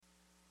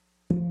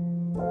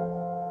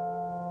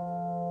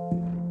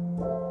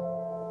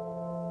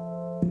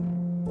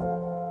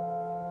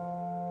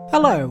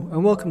Hello,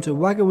 and welcome to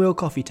Wagon Wheel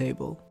Coffee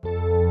Table.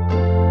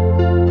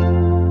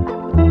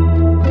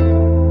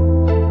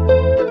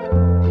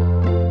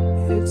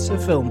 It's a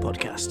film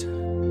podcast.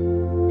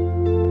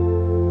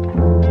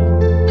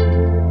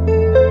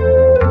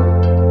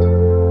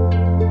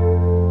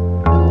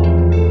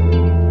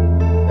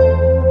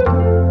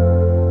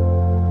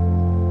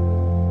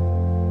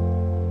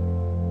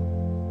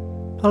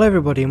 Hello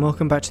everybody and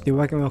welcome back to the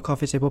Wagon Wheel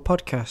Coffee Table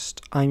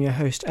podcast. I'm your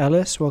host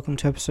Ellis. Welcome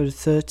to episode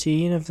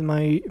 13 of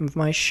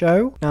my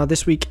show. Now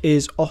this week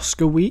is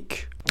Oscar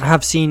week. I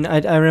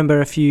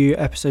remember a few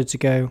episodes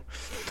ago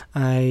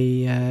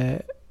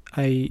I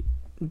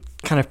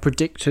kind of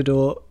predicted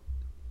or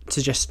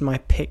suggested my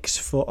picks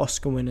for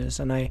Oscar winners,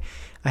 and I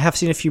have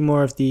seen a few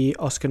more of the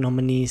Oscar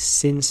nominees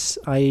since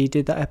I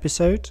did that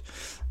episode.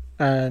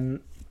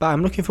 But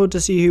I'm looking forward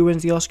to see who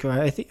wins the Oscar.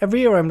 I think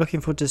every year I'm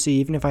looking forward to see,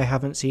 even if I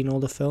haven't seen all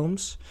the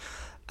films.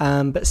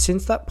 But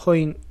since that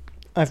point,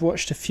 I've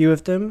watched a few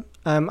of them.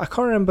 I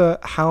can't remember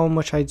how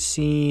much I'd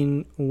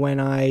seen when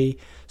I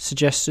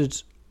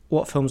suggested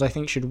what films I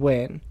think should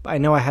win, but I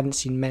know I hadn't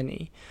seen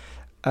many.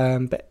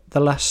 But the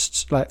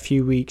last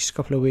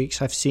couple of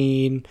weeks, I've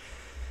seen,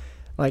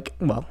 I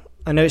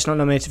know it's not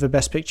nominated for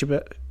Best Picture,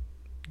 but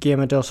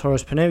Guillermo del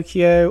Toro's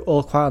Pinocchio,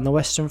 All Quiet on the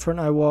Western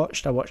Front I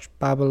watched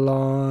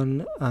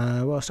Babylon,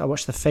 I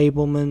watched The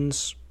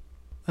Fabelmans.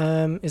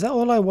 Is that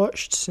all I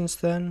watched since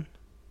then?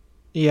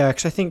 Yeah,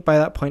 because I think by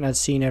that point I'd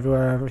seen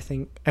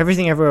Everything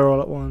Everywhere All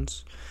at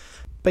Once.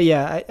 But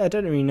yeah, I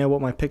don't really know what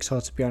my picks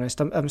are, to be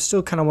honest. I'm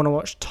still kind of want to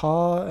watch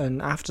Tar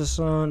and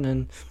Aftersun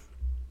and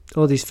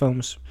all these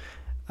films.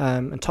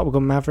 And Top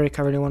Gun Maverick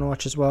I really want to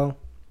watch as well.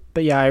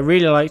 But yeah, I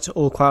really liked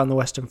All Quiet on the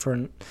Western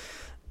Front.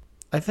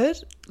 I've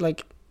heard,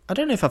 I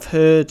don't know if I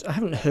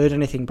haven't heard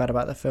anything bad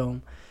about the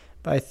film,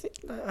 but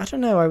I don't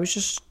know, I was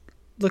just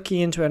looking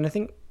into it and I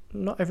think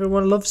not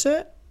everyone loves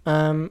it,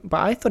 but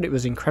I thought it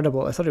was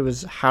incredible. I thought it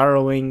was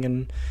harrowing,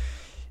 and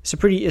it's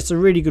a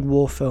really good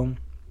war film.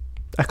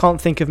 I can't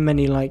think of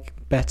many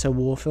better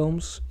war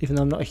films, even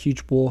though I'm not a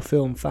huge war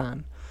film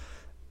fan.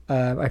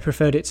 I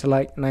preferred it to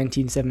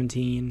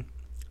 1917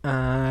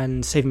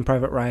 and Saving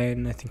Private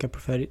Ryan. I think I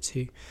preferred it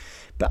to.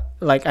 But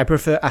I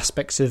prefer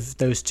aspects of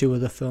those two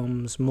other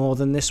films more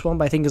than this one.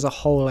 But I think as a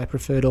whole, I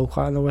preferred All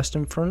Quiet on the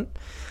Western Front,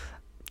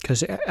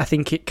 because I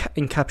think it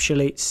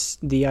encapsulates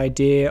the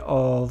idea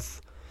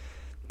of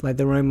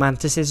the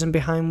romanticism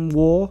behind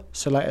war.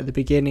 So at the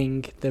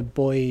beginning, the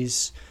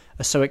boys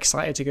are so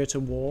excited to go to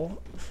war,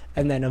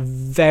 and then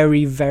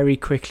very, very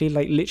quickly,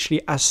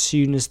 literally as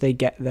soon as they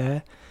get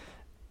there,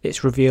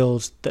 it's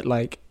revealed that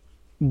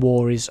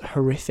war is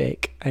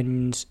horrific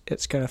and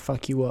it's gonna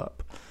fuck you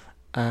up.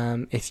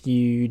 If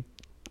you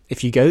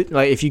go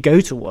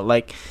to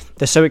war,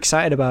 they're so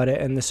excited about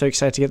it, and they're so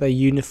excited to get their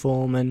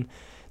uniform, and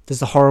there's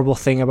the horrible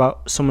thing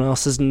about someone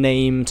else's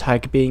name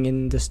tag being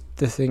in the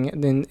thing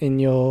in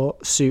your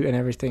suit and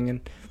everything,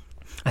 and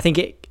I think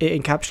it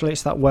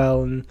encapsulates that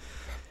well, and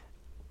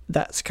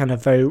that's kind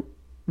of very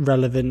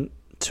relevant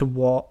to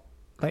what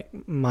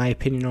my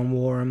opinion on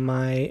war and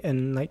my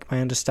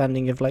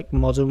understanding of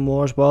modern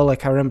war as well. I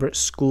remember at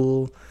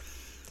school,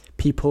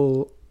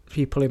 people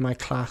in my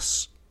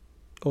class,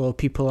 or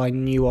people I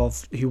knew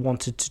of who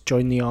wanted to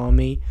join the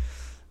army,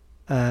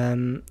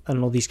 and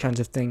all these kinds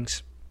of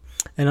things.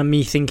 And I'm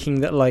me thinking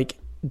that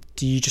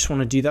do you just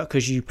want to do that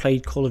because you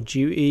played Call of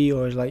Duty,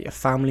 or a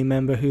family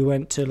member who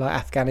went to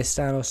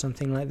Afghanistan or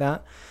something like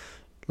that?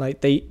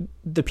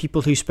 The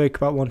people who spoke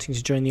about wanting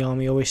to join the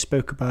army always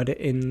spoke about it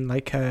in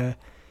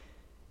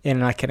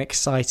an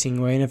exciting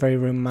way, in a very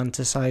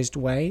romanticized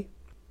way.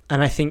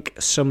 And I think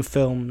some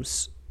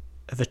films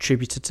have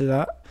attributed to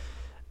that.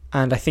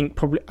 And I think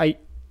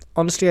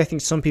honestly, I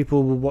think some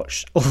people will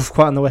watch All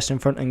Quiet on the Western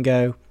Front and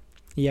go,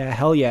 yeah,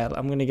 hell yeah,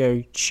 I'm going to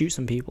go shoot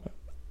some people.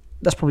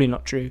 That's probably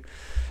not true.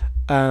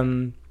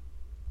 But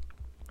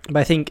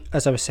I think,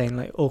 as I was saying,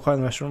 All Quiet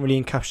on the Western Front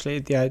really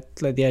encapsulated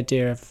the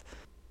idea of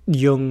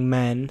young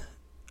men.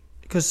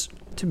 Because,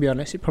 to be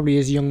honest, it probably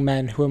is young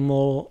men who are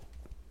more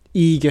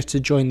eager to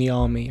join the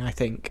army, I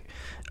think,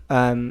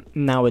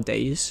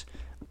 nowadays.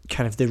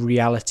 Kind of the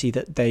reality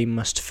that they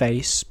must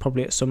face,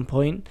 probably at some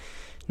point.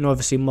 And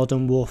obviously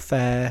modern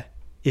warfare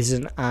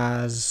isn't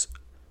as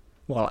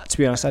well, to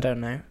be honest, I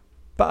don't know,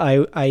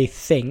 but I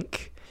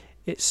think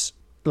it's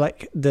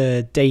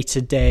the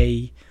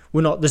day-to-day,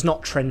 there's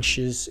not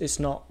trenches, it's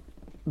not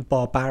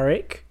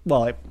barbaric.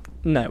 No,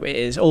 it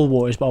is, all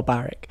war is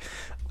barbaric,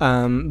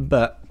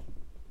 but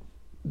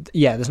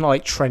yeah, there's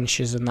not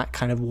trenches and that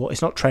kind of war.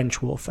 It's not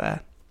trench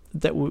warfare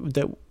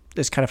that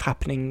is kind of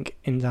happening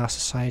in our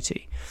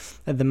society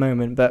at the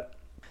moment, but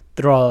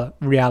there are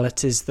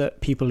realities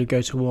that people who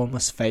go to war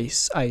must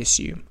face, I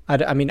assume.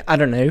 I mean, I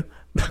don't know,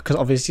 because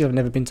obviously I've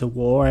never been to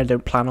war. I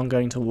don't plan on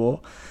going to war.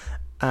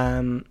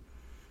 But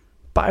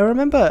I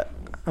remember,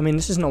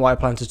 this is not what I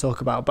plan to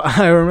talk about, but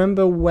I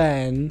remember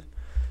when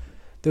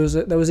there was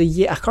a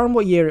year, I can't remember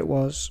what year it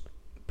was,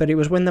 but it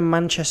was when the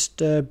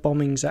Manchester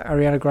bombings at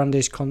Ariana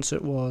Grande's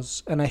concert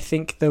was, and I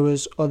think there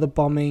was other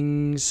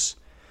bombings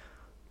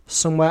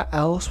somewhere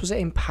else. Was it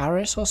in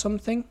Paris or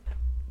something?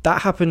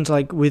 that happened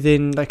like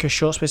within like a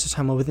short space of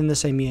time or within the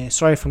same year.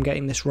 Sorry if I'm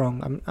getting this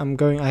wrong.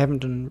 I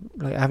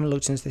haven't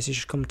looked into this. It's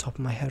just come top of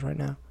my head right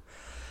now.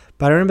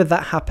 But I remember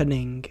that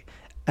happening,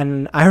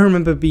 and I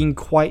remember being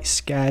quite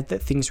scared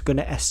that things were going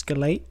to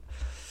escalate.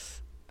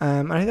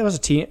 I think I was a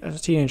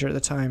teenager at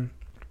the time.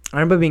 I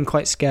remember being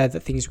quite scared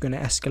that things were going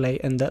to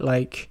escalate, and that,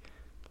 like,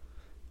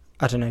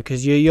 I don't know,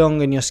 because you're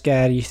young and you're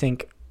scared, you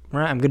think,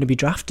 right, I'm going to be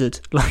drafted.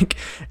 Like,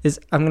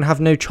 I'm going to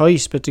have no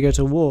choice but to go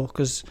to war,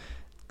 because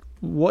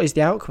what is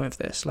the outcome of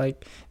this?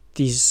 Like,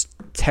 these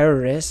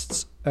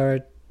terrorists are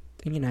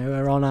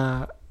on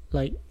our,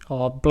 like,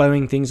 are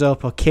blowing things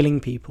up or killing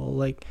people.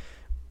 Like,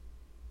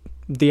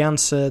 the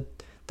answer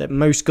that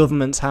most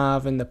governments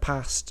have in the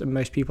past and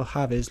most people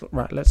have is,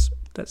 right, let's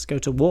go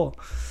to war.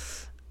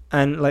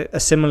 And like a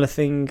similar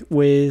thing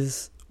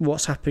with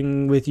what's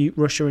happening with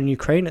Russia and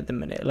Ukraine at the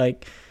minute.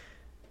 Like,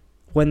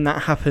 when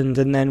that happened,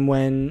 and then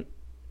when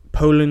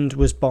Poland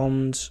was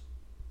bombed,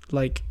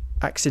 like,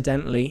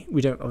 accidentally, we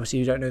don't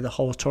know the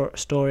whole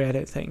story, I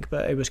don't think,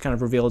 but it was kind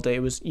of revealed that it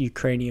was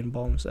Ukrainian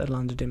bombs that had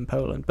landed in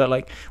Poland. But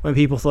like, when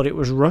people thought it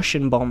was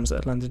Russian bombs that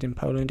had landed in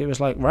Poland, it was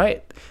like,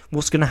 right,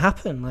 what's going to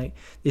happen? Like,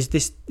 is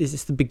this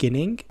the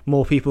beginning?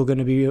 More people going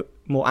to be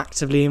more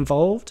actively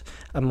involved?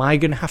 Am I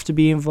going to have to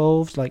be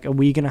involved? Like, are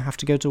we going to have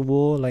to go to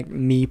war? Like,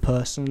 me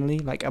personally,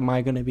 like, am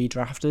I going to be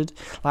drafted?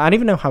 Like, I don't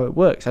even know how it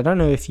works. I don't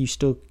know if you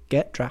still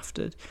get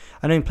drafted.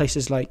 I know in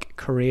places like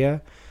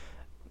Korea,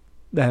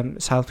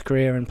 South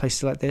Korea and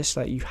places like this,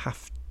 like, you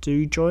have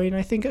to join,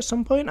 I think, at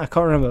some point. I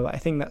can't remember, but I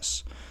think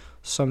that's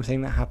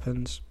something that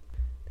happens.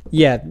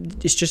 Yeah,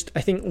 it's just, I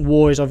think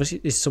war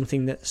is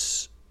something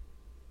that's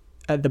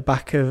at the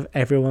back of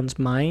everyone's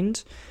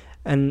mind,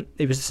 and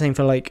it was the same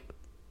for like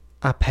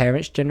our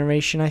parents'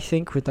 generation, I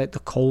think, with like the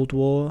Cold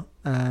War,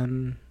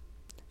 and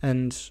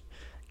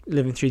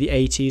living through the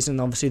 80s, and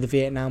obviously the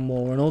Vietnam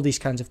War and all these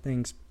kinds of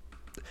things.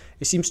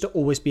 It seems to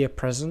always be a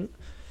present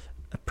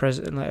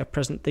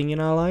thing in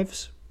our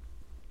lives,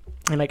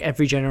 and like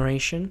every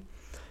generation.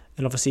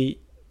 And obviously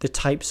the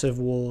types of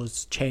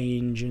wars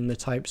change, and the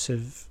types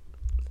of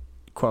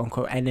quote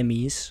unquote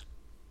enemies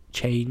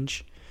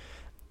change,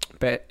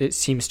 but it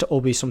seems to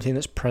all be something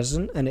that's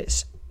present, and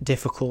it's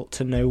difficult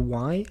to know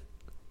why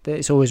that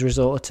it's always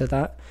resorted to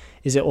that.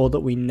 Is it all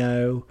that we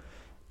know,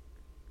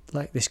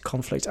 like this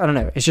conflict? I don't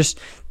know. It's just,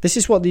 this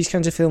is what these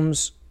kinds of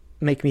films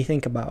make me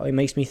think about. It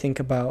makes me think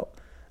about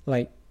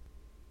like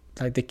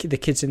the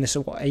kids in this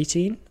are, what,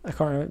 18? I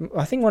can't remember.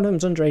 I think one of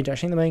them's underage. I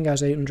think the main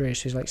guy's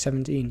underage. He's like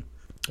 17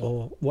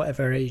 or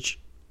whatever age.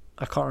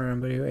 I can't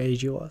remember what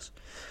age he was.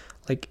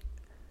 Like,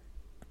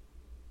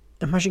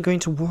 imagine going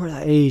to war at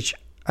that age.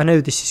 I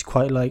know this is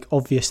quite like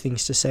obvious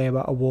things to say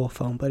about a war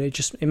film, but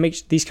it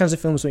makes these kinds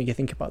of films make you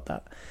think about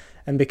that.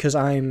 And because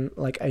I'm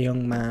like a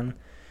young man,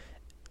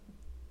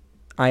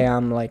 I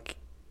am like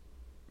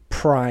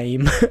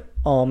prime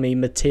army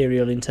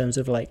material in terms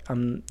of like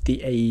I'm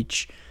the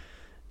age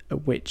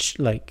at which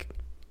like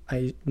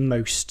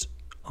most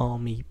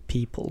army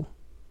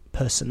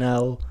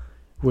personnel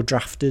were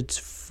drafted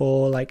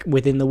for, like,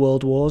 within the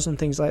world wars and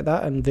things like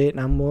that, and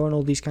Vietnam War and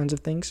all these kinds of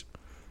things.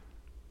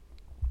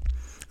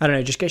 I don't know,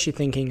 it just gets you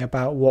thinking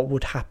about what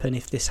would happen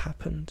if this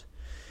happened,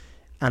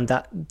 and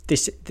that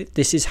this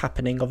is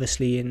happening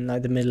obviously in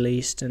like the Middle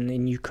East and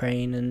in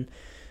Ukraine,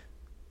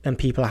 and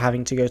people are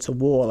having to go to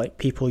war. Like,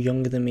 people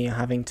younger than me are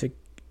having to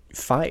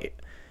fight,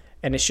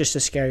 and it's just a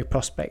scary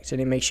prospect,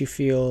 and it makes you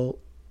feel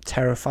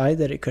terrified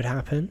that it could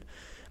happen,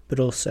 but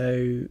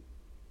also,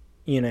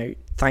 you know,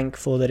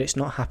 thankful that it's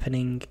not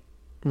happening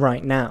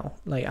right now.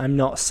 Like, I'm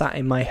not sat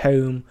in my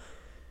home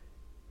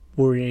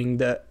worrying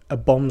that a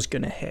bomb's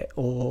gonna hit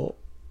or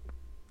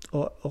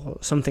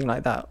something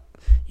like that,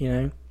 you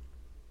know.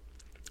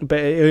 But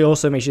it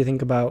also makes you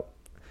think about,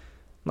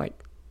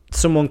 like,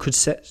 someone could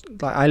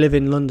like, I live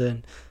in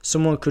London,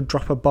 someone could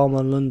drop a bomb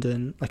on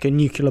London, like a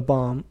nuclear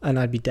bomb, and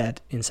I'd be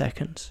dead in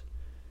seconds.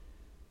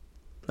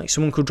 Like,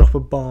 someone could drop a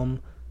bomb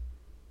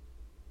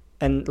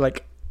and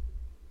like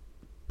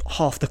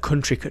half the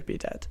country could be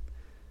dead.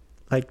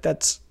 Like,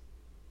 that's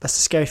a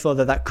scary thought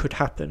that could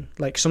happen.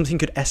 Like, something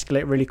could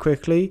escalate really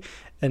quickly,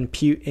 and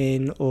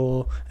Putin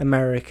or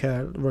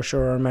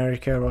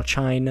Russia or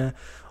China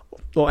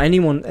or any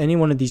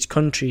one of these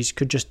countries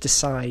could just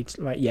decide,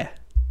 like, yeah,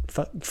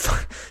 fuck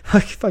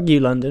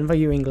you London, fuck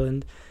you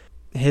England,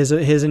 here's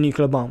a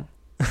nuclear bomb.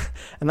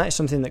 And that is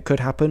something that could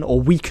happen, or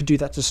we could do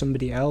that to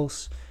somebody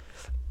else.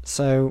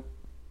 So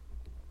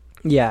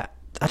yeah,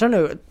 I don't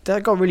know,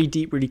 that got really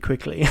deep really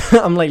quickly.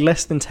 I'm like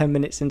less than 10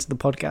 minutes into the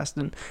podcast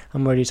and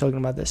I'm already talking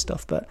about this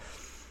stuff, but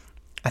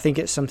I think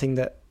it's something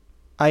that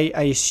I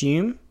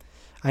assume,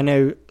 I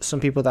know some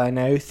people that I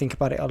know think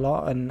about it a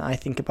lot, and I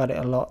think about it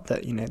a lot,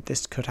 that, you know,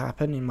 this could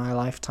happen in my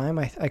lifetime.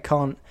 I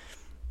can't,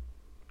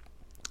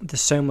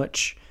 there's so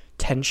much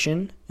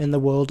tension in the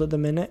world at the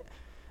minute,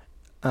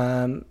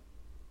 and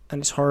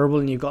it's horrible.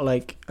 And you've got,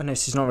 like, I know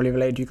this is not really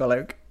related, you've got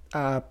like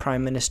our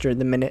Prime Minister at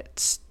the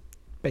minute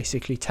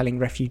basically telling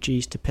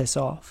refugees to piss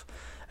off,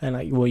 and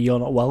like, well, you're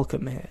not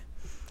welcome here.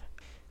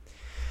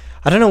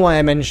 I don't know why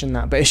I mentioned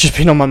that, but it's just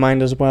been on my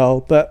mind as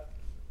well. But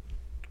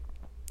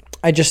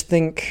I just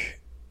think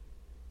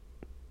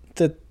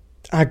that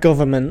our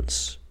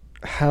governments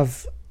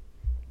have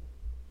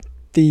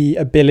the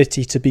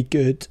ability to be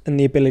good and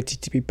the ability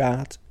to be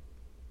bad,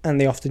 and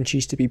they often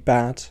choose to be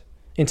bad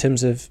in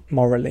terms of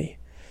morally.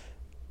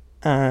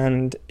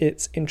 And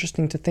it's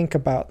interesting to think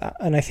about that.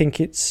 And I think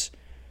it's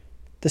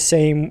the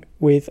same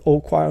with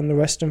All Quiet on the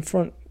Western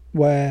Front,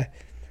 where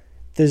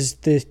there's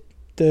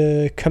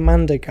the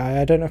commander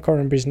guy, I can't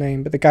remember his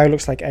name, but the guy who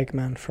looks like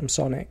Eggman from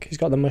Sonic. He's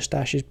got the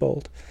mustache, he's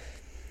bald.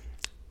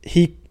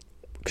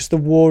 Because the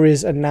war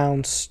is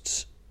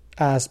announced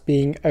as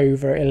being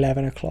over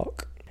 11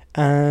 o'clock.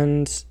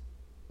 And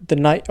the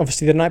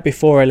night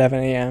before 11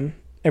 a.m.,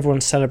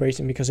 everyone's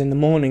celebrating because in the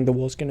morning the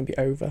war's going to be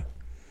over.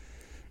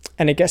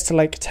 And it gets to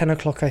like 10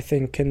 o'clock, I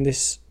think, and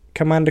this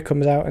commander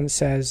comes out and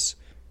says,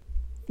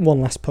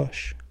 one last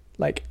push.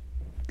 Like,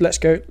 let's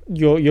go.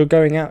 You're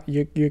going out.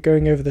 You're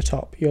going over the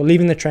top. You're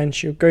leaving the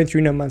trench. You're going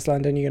through no man's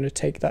land, and you're going to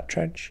take that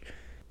trench.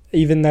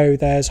 Even though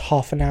there's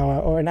half an hour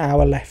or an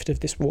hour left of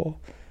this war.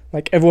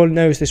 Like, everyone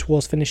knows this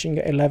war's finishing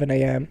at 11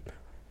 a.m.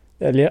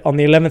 on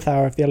the 11th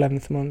hour of the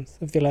 11th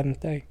month of the 11th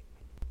day.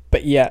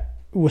 But yet,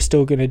 we're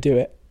still going to do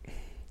it.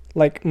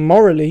 Like,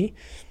 morally,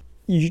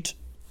 you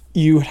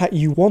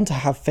want to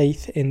have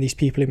faith in these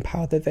people in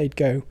power that they'd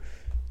go,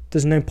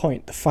 there's no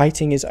point. The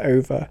fighting is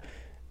over.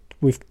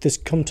 We've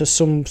come to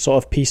some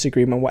sort of peace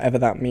agreement, whatever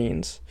that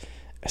means.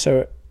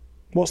 So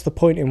what's the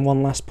point in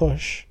one last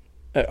push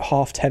at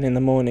 10:30 in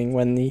the morning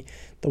when the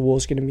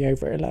war's going to be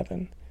over at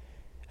 11?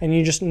 And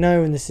you just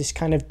know, and there's this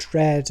kind of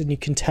dread, and you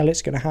can tell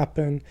it's going to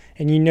happen.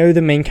 And you know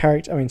the main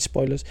character,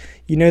 spoilers.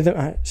 You know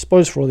that,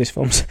 spoilers for all these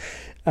films.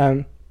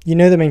 You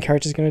know the main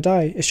character's going to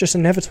die. It's just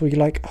inevitable. You're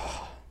like,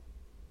 oh,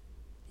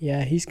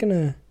 yeah, he's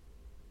going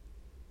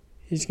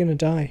to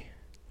die.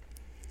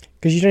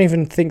 Because you don't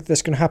even think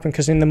that's going to happen,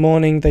 because in the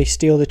morning they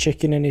steal the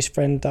chicken and his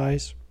friend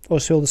dies. Or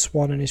steal the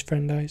swan and his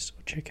friend dies.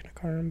 Or chicken, I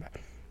can't remember.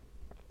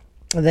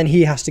 And then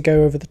he has to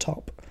go over the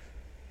top.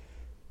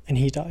 And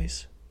he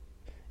dies.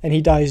 And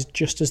he dies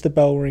just as the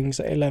bell rings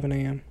at 11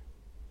 a.m.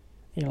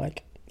 You're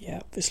like, yeah,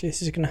 obviously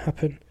this is going to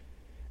happen.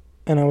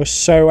 And I was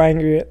so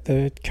angry at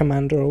the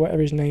commander, or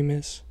whatever his name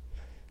is.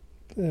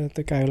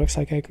 The guy who looks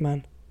like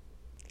Eggman.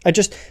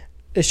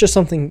 It's just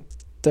something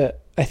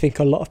that I think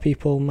a lot of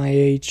people my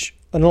age,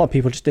 and a lot of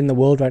people just in the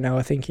world right now,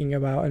 are thinking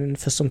about. And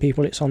for some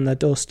people it's on their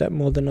doorstep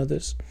more than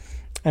others.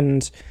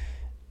 And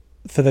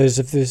for those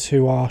of us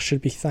who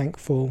should be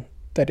thankful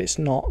that it's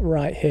not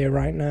right here,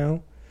 right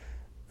now.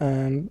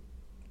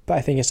 But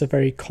I think it's a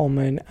very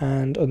common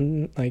and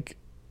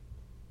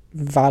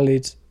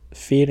valid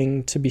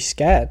feeling to be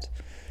scared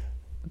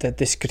that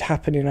this could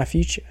happen in our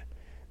future.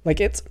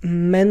 Like, it's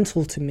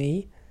mental to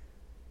me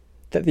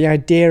that the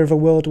idea of a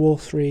World War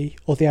III,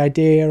 or the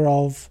idea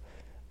of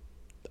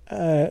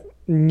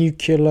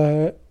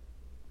nuclear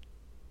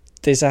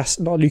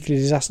disaster, not nuclear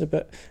disaster,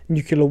 but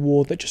nuclear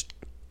war that just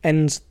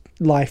ends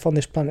life on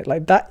this planet,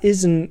 like, that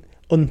isn't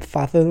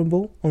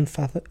unfathomable.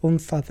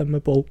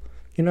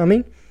 You know what I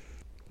mean?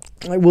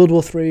 Like World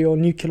War III, or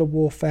nuclear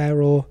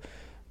warfare, or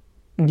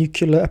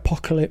nuclear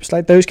apocalypse,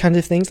 like those kinds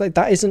of things, like,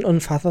 that isn't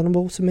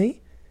unfathomable to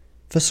me.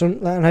 For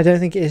some, and I don't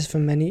think it is for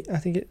many. I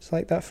think it's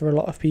like that for a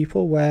lot of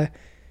people, where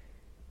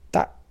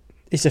that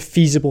is a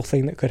feasible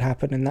thing that could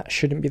happen, and that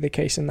shouldn't be the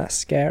case, and that's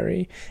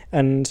scary.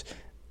 And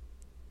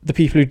the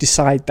people who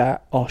decide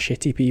that are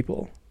shitty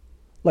people.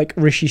 Like,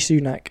 Rishi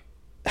Sunak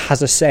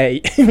has a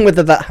say in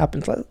whether that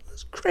happens. Like,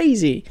 that's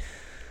crazy.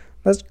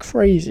 That's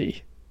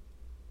crazy.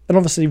 And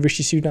obviously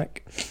Rishi Sunak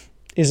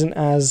isn't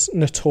as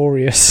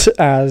notorious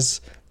as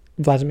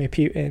Vladimir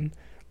Putin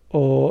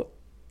or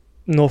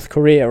North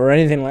Korea or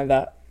anything like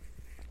that.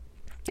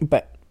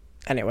 But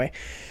anyway,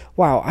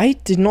 wow, I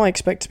did not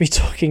expect to be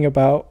talking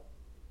about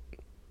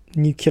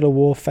nuclear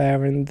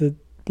warfare and the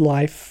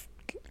life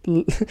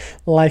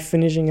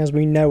finishing as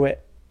we know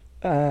it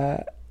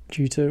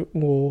due to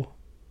war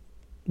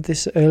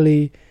this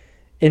early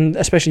in,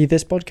 especially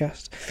this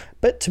podcast.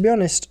 But to be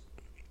honest,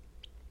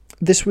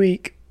 this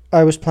week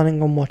I was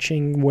planning on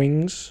watching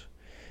Wings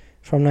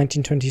from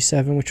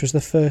 1927, which was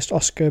the first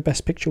Oscar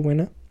Best Picture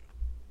winner.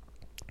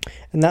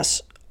 And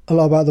that's a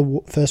lot about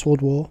the First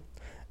World War,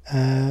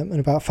 and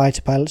about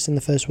fighter pilots in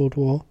the First World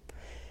War.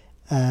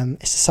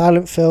 It's a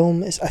silent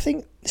film. I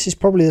think this is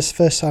probably the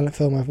first silent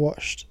film I've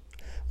watched.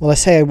 Well, I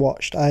say I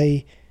watched.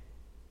 I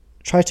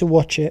tried to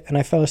watch it and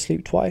I fell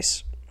asleep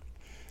twice.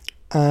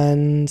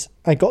 And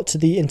I got to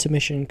the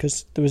intermission,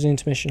 because there was an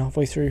intermission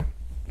halfway through.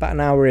 About an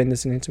hour in,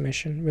 there's an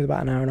intermission with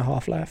about an hour and a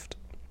half left.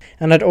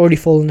 And I'd already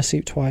fallen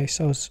asleep twice.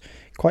 I was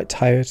quite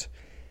tired.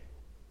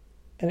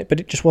 But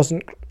it just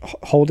wasn't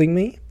holding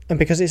me. And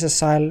because it's a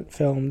silent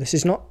film,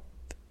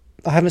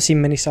 I haven't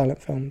seen many silent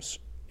films,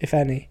 if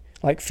any.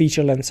 Like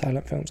feature-length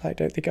silent films. I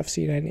don't think I've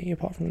seen any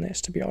apart from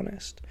this, to be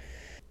honest.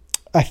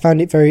 I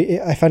found it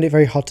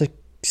very hard to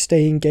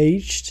stay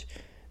engaged,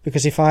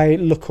 because if I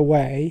look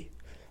away,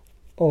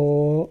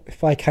 or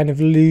if I kind of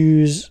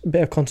lose a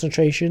bit of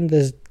concentration,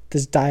 there's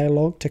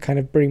dialogue to kind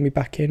of bring me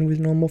back in with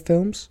normal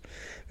films.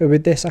 But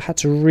with this, I had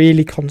to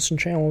really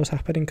concentrate on what was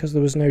happening, because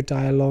there was no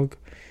dialogue.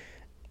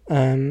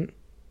 and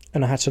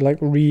I had to like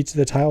read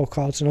the title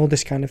cards and all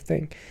this kind of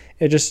thing.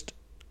 It's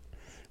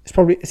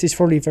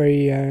probably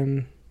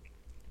very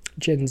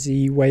Gen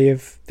Z way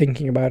of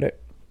thinking about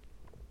it,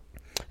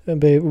 a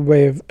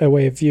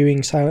way of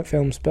viewing silent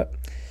films. But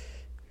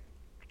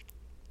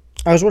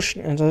I was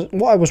watching, and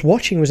what I was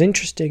watching was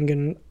interesting,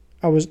 and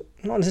I was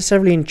not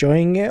necessarily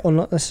enjoying it or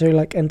not necessarily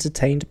like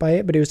entertained by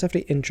it, but it was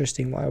definitely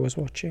interesting what I was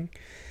watching.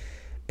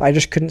 But I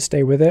just couldn't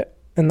stay with it,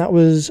 and that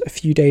was a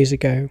few days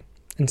ago.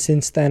 And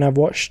since then, I've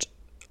watched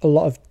a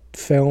lot of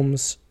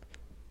films,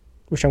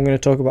 which I'm going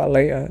to talk about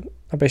later.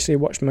 I basically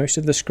watched most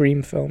of the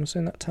Scream films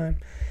in that time.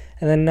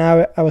 And then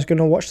now I was going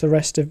to watch the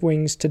rest of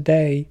Wings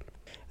today,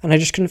 and I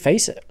just couldn't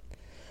face it.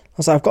 I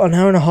was like, I've got an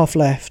hour and a half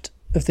left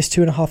of this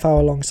 2.5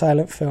 hour long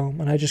silent film,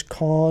 and I just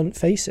can't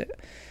face it.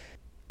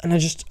 And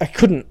I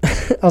couldn't.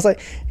 I was like,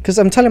 because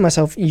I'm telling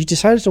myself, you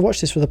decided to watch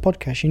this for the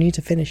podcast, you need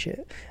to finish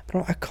it.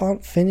 But I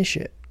can't finish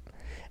it.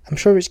 I'm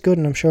sure it's good,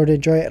 and I'm sure I'd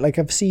enjoy it. Like,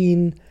 I've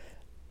seen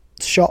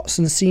shots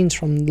and scenes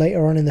from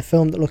later on in the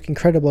film that look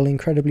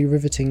incredibly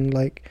riveting,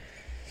 like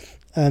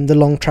the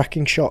long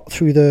tracking shot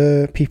through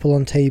the people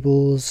on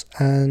tables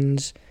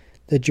and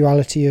the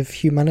duality of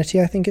humanity,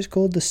 I think it's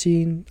called, the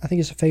scene. I think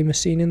it's a famous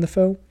scene in the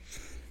film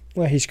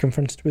where he's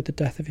confronted with the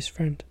death of his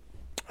friend.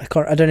 I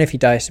don't know if he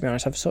dies, to be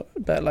honest,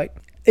 but like,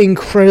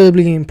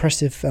 incredibly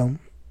impressive film.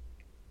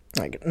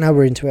 Like, now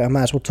we're into it, I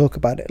might as well talk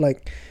about it.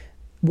 Like,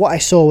 what I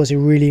saw was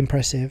really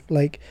impressive.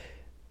 Like,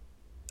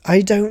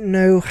 I don't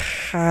know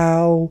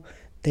how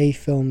they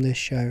filmed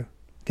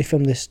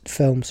this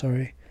film,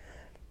 sorry.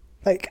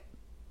 Like,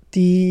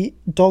 the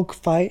dog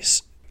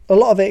fights, a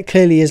lot of it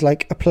clearly is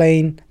like a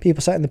plane,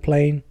 people sat in the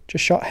plane,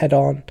 just shot head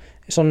on.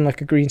 It's on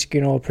like a green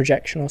screen or a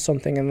projection or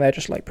something, and they're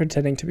just like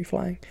pretending to be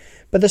flying.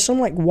 But there's some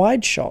like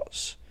wide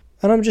shots,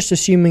 and I'm just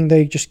assuming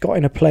they just got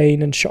in a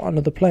plane and shot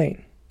another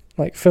plane,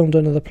 like filmed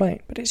another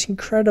plane. But it's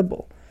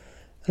incredible.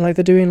 And like,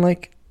 they're doing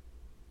like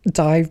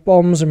dive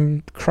bombs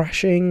and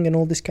crashing and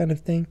all this kind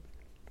of thing,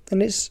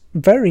 and it's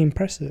very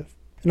impressive.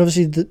 And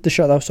obviously the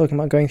shot that I was talking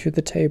about, going through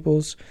the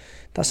tables,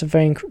 that's a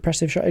very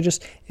impressive shot.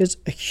 It's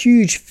a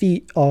huge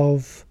feat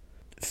of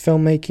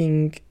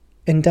filmmaking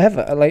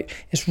endeavor. Like,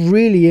 it's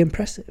really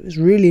impressive. It's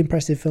a really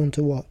impressive film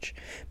to watch,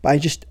 but I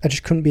just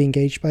couldn't be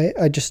engaged by it.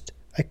 I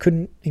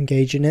couldn't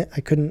engage in it.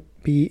 I couldn't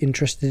be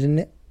interested in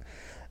it,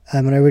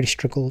 and I really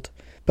struggled.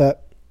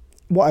 But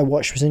what I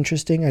watched was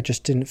interesting. I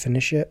just didn't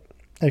finish it.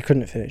 I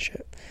couldn't finish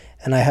it,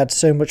 and I had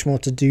so much more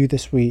to do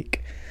this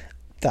week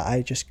that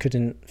I just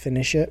couldn't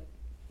finish it.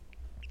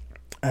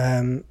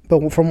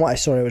 But from what I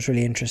saw, it was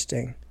really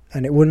interesting,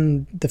 and it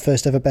won the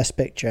first ever Best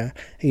Picture.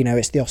 You know,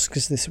 it's the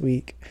Oscars this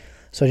week,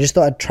 so I just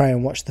thought I'd try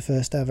and watch the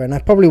first ever, and I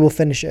probably will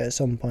finish it at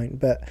some point,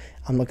 but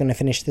I'm not going to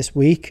finish this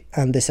week,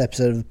 and this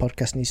episode of the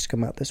podcast needs to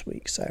come out this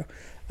week, so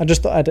I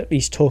just thought I'd at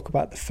least talk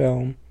about the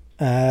film,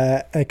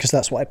 because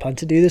that's what I plan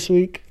to do this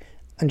week,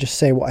 and just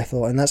say what I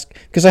thought. And that's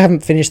because I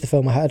haven't finished the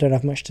film. I don't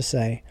have much to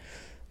say,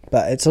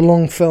 but it's a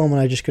long film, and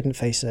I just couldn't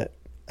face it.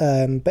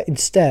 But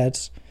instead,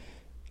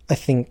 I've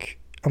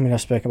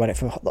spoken about it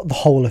for the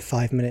whole of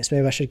 5 minutes.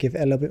 Maybe I should give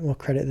it a little bit more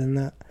credit than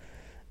that.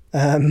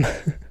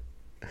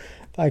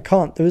 But I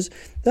can't. There's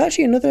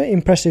actually another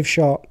impressive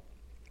shot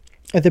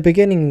at the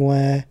beginning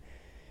where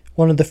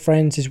one of the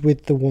friends is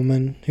with the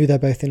woman who they're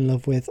both in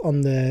love with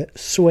on the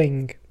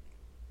swing.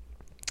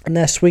 And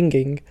they're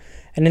swinging.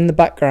 And in the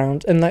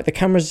background, and like the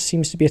camera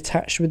seems to be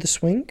attached with the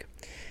swing.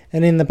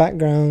 And in the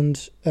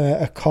background,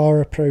 a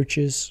car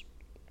approaches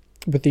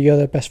with the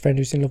other best friend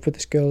who's in love with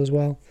this girl as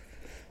well.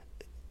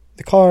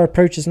 The car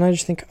approaches, and I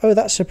just think, oh,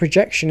 that's a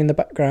projection in the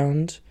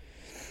background,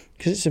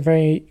 because it's a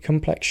very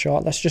complex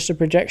shot. That's just a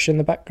projection in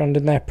the background,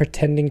 and they're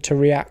pretending to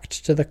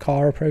react to the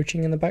car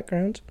approaching in the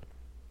background.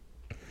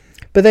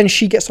 But then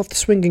she gets off the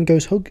swing and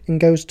goes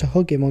to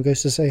hug him, or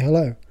goes to say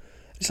hello.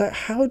 It's like,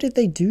 how did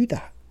they do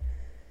that?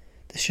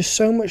 There's just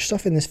so much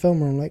stuff in this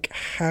film where I'm like,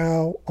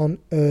 how on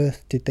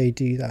earth did they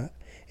do that?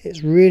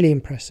 It's really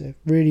impressive,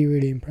 really,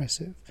 really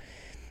impressive.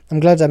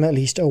 I'm glad I'm at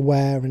least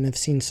aware and have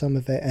seen some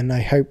of it, and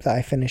I hope that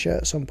I finish it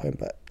at some point.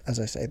 But as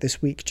I say,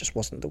 this week just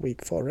wasn't the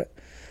week for it.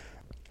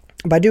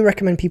 But I do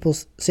recommend people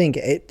seeing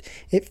it.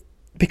 It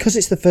because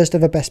it's the first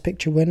ever Best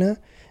Picture winner,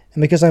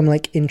 and because I'm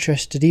like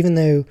interested, even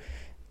though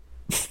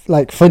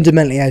like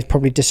fundamentally I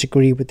probably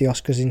disagree with the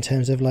Oscars in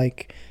terms of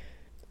like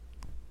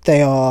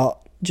they're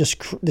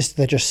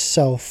just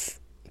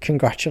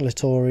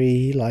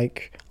self-congratulatory,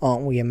 like,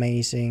 aren't we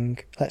amazing?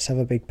 Let's have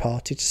a big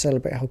party to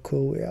celebrate how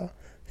cool we are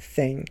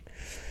thing.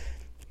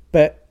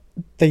 But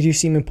they do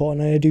seem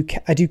important, and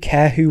I do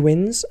care who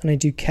wins, and I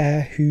do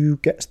care who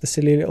gets the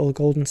silly little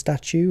golden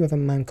statue of a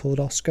man called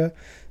Oscar.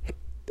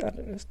 I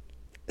don't know.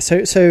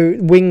 So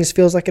Wings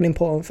feels like an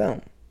important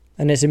film,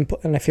 and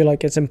and I feel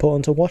like it's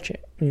important to watch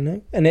it, you know.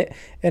 And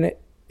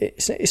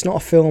it's not a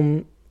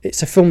film.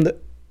 It's a film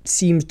that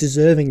seems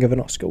deserving of an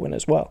Oscar win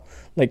as well,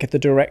 like the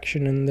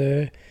direction and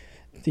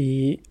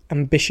the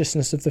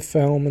ambitiousness of the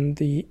film and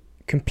the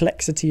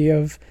complexity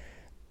of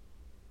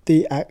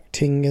the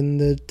acting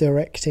and the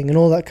directing and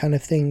all that kind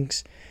of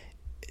things.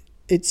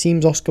 it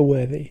seems Oscar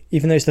worthy,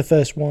 even though it's the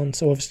first one.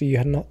 So obviously you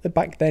had not,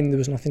 back then there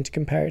was nothing to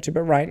compare it to,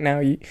 but right now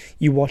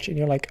you watch it and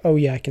you're like, oh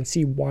yeah, I can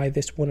see why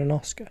this won an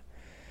Oscar.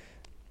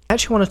 I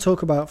actually want to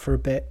talk about for a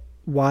bit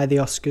why the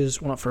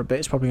Oscars, well, not for a bit,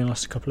 it's probably going to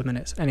last a couple of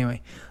minutes.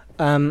 Anyway,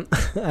 I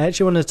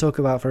actually want to talk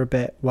about for a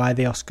bit why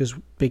the Oscars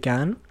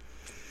began.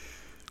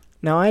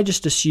 Now, I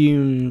just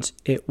assumed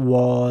it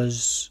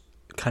was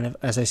kind of,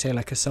 as I say,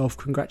 like a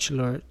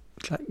self-congratulatory,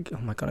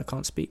 oh my God, I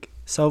can't speak,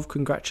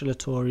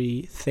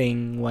 self-congratulatory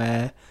thing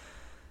where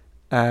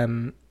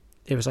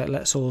it was like,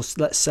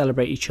 let's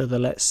celebrate each other,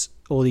 let's,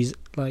 all these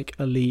like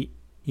elite,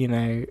 you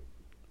know,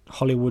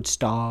 Hollywood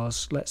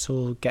stars, let's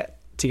all get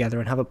together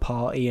and have a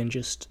party and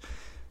just,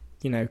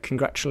 you know,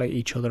 congratulate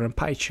each other and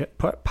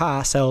pat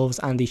ourselves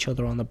and each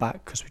other on the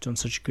back because we've done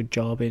such a good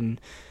job in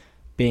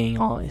being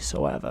artists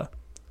or whatever.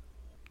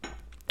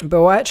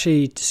 But what I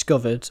actually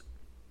discovered,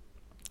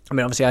 I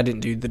mean, obviously I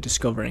didn't do the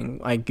discovering,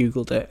 I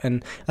Googled it,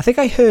 and I think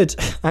I heard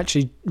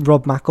actually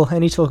Rob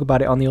McElhenney talk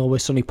about it on the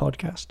Always Sunny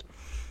podcast,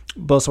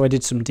 but also I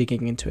did some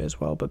digging into it as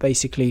well. But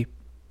basically,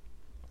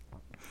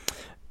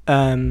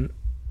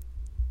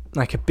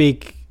 like a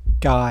big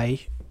guy,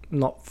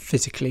 not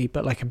physically,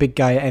 but like a big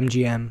guy at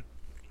MGM,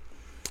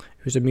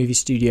 who's a movie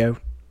studio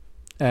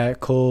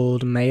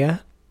called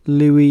Mayer,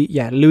 Louis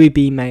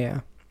B.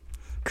 Mayer,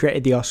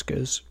 created the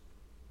Oscars.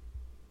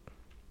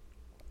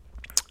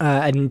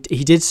 And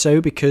he did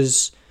so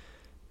because,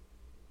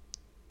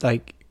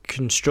 like,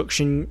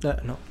 student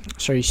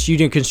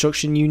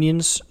construction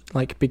unions,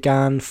 like,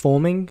 began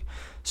forming.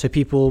 So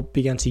people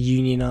began to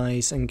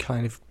unionize and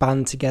kind of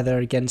band together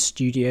against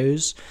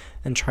studios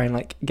and try and,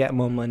 like, get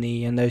more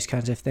money and those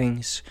kinds of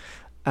things.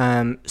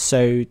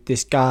 So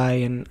this guy,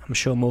 and I'm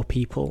sure more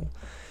people,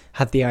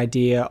 had the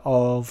idea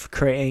of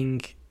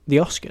creating the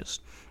Oscars,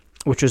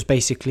 which was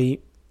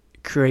basically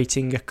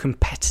creating a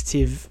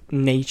competitive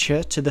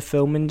nature to the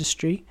film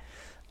industry.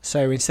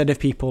 So instead of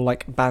people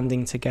like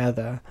banding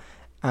together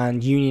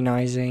and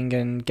unionizing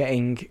and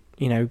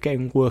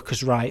getting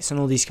workers' rights and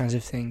all these kinds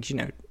of things, you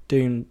know,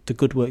 doing the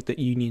good work that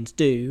unions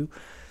do,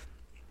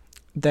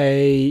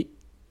 they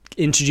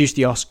introduced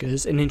the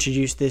Oscars and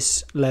introduced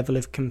this level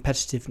of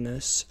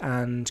competitiveness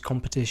and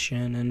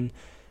competition and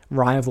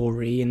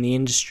rivalry in the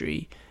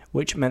industry,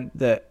 which meant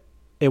that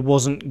it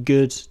wasn't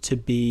good to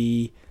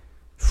be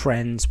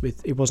friends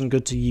with, it wasn't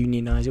good to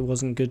unionize, it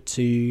wasn't good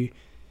to,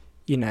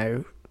 you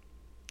know,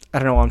 I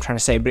don't know what I'm trying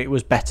to say, but it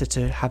was better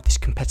to have this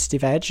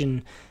competitive edge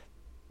and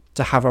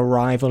to have a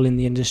rival in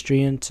the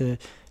industry and to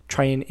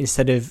try and,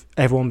 instead of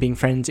everyone being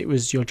friends, it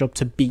was your job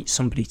to beat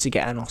somebody to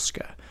get an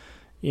Oscar.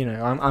 You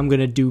know, I'm going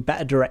to do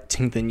better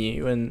directing than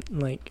you, and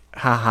like,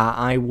 haha,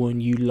 I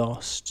won, you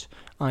lost,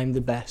 I'm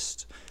the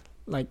best.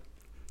 Like,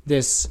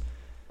 there's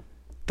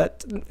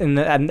that, and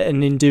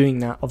in doing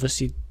that,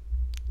 obviously,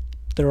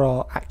 there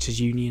are actors'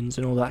 unions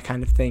and all that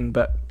kind of thing,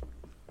 but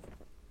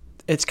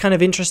it's kind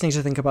of interesting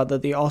to think about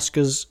that the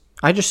Oscars,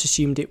 I just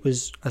assumed it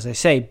was, as I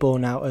say,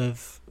 born out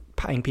of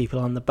patting people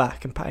on the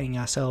back and patting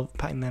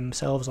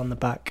themselves on the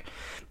back,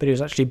 but it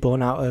was actually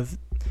born out of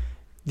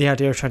the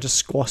idea of trying to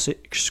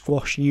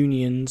squash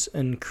unions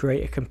and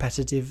create a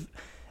competitive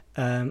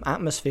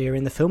atmosphere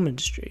in the film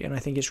industry. And I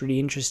think it's really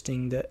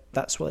interesting that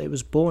that's what it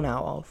was born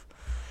out of,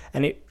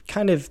 and it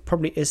kind of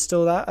probably is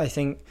still that. I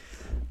think,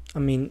 I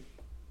mean,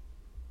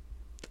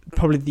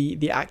 probably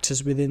the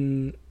actors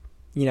within,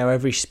 you know,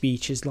 every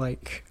speech is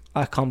like,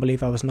 I can't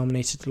believe I was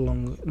nominated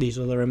along these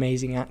other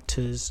amazing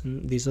actors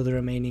and these other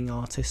amazing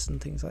artists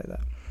and things like that.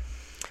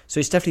 So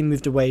it's definitely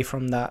moved away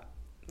from that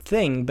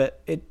thing,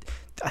 but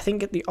I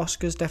think the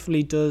Oscars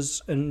definitely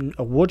does, and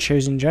award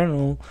shows in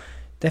general,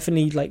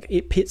 definitely, like,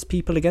 it pits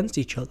people against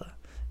each other,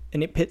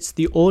 and it pits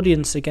the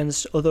audience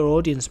against other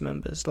audience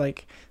members.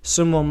 Like,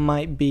 someone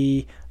might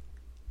be,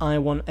 I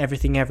Want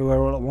Everything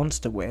Everywhere All at Once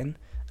to win,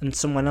 and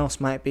someone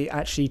else might be,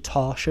 actually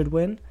Tar should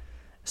win.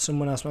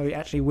 Someone else might be,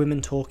 actually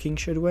Women Talking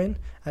should win.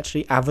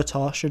 Actually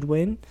Avatar should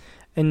win.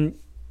 And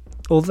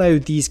although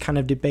these kind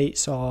of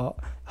debates are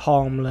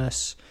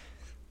harmless,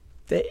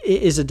 it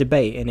is a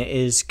debate and it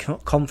is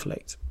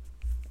conflict.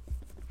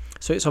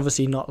 So it's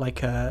obviously not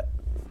like a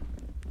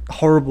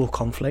horrible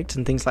conflict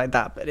and things like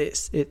that, but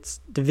it's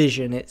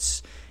division.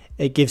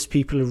 It gives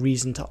people a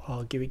reason to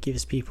argue. It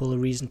gives people a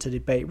reason to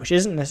debate, which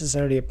isn't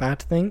necessarily a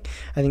bad thing.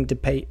 I think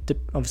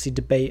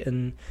debate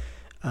and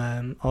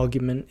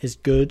argument is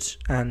good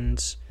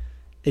and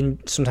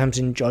sometimes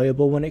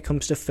enjoyable when it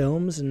comes to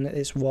films, and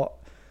it's what,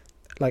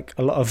 like,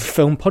 a lot of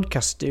film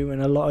podcasts do,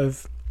 and a lot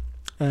of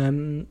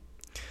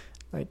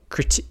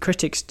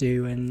critics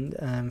do,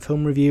 and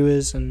film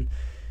reviewers and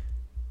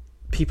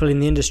people in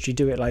the industry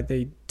do it. Like,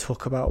 they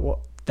talk about what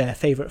their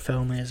favourite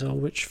film is, or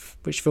which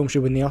film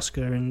should win the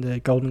Oscar and the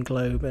Golden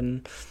Globe,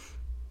 and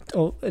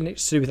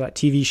it's to do with like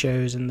TV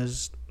shows, and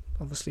there's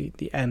obviously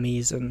the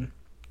Emmys and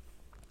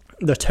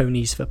the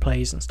Tonys for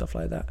plays and stuff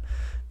like that,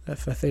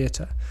 for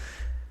theatre.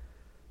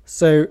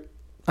 So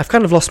I've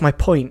kind of lost my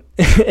point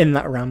in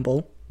that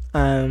ramble,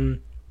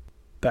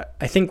 but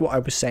I think what I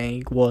was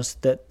saying was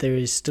that there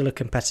is still a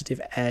competitive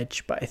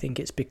edge, but I think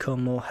it's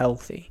become more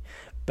healthy.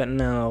 But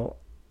now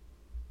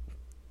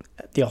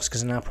the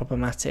Oscars are now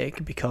problematic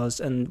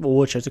and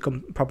award shows are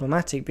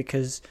problematic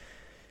because,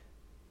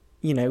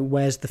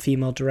 where's the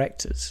female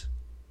directors?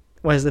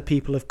 Where's the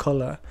people of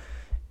colour?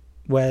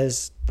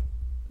 Where's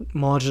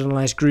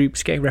marginalised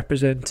groups getting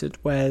represented?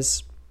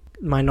 Where's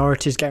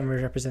minorities getting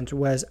represented?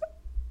 Where's,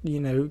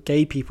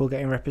 gay people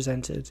getting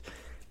represented?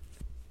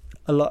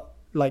 A lot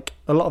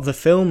of the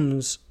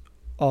films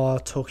are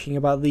talking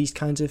about these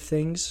kinds of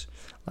things,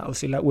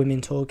 obviously like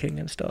women talking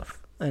and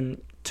stuff,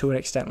 and to an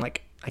extent,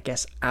 I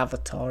guess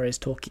Avatar is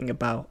talking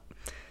about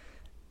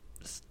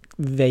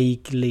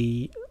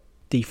vaguely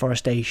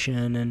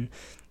deforestation and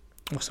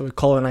also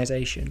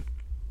colonization.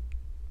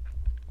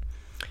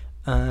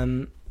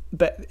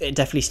 But it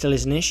definitely still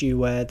is an issue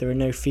where there are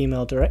no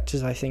female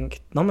directors, I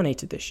think,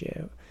 nominated this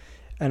year.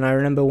 And I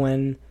remember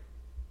when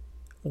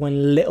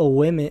Little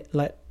Women,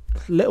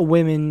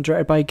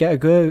 directed by Greta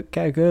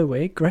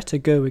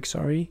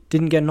Gerwig,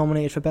 didn't get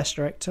nominated for Best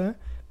Director,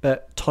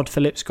 but Todd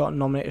Phillips got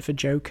nominated for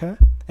Joker.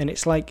 And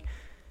it's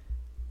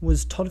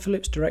was Todd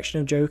Phillips' direction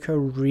of Joker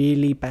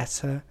really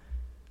better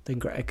than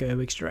Greta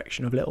Gerwig's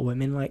direction of Little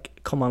Women?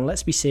 Come on,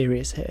 let's be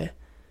serious here.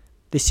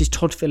 This is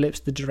Todd Phillips,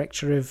 the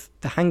director of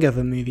the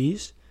Hangover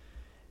movies.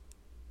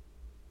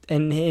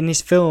 And in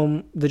his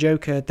film, The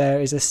Joker, there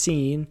is a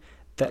scene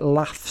that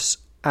laughs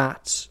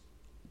at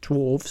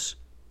dwarves.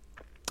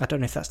 I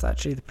don't know if that's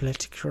actually the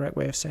politically correct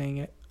way of saying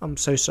it. I'm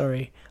so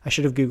sorry. I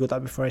should have Googled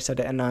that before I said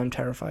it, and now I'm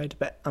terrified.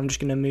 But I'm just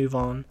going to move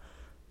on,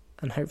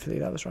 and hopefully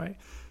that was right.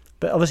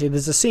 But obviously,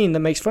 there's a scene that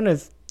makes fun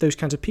of those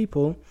kinds of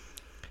people,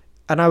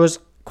 and I was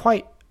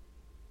quite,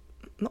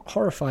 not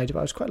horrified, but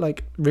I was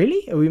quite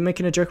really? Are we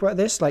making a joke about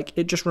this?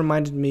 It just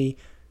reminded me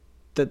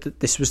that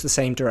this was the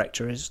same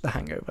director as The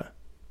Hangover.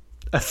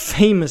 A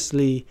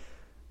famously,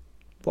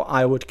 what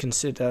I would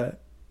consider,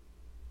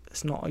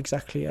 it's not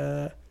exactly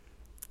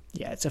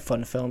it's a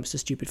fun film, it's a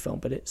stupid film,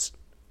 but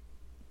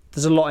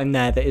there's a lot in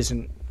there that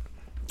isn't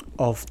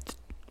of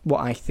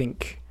what I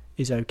think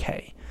is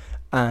okay.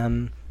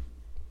 And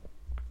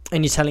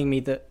you're telling me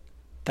that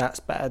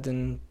that's better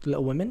than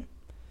Little Women?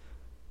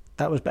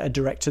 That was better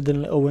directed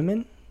than Little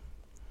Women?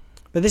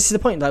 But this is the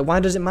point,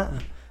 why does it matter?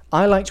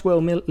 I liked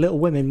Little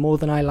Women more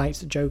than I liked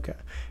the Joker.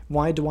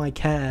 Why do I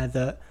care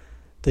that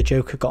the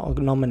Joker got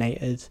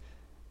nominated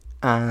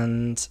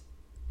and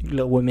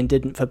Little Women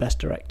didn't for Best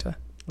Director?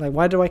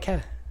 Why do I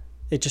care?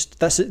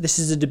 This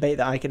is a debate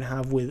that I can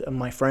have with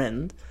my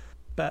friend,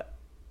 but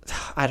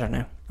I don't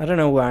know. I don't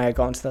know why I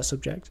got into that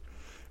subject.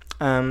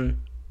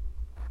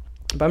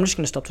 But I'm just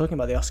going to stop talking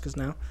about the Oscars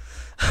now.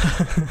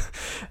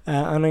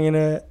 And I'm going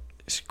to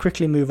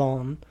quickly move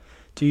on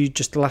to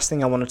just the last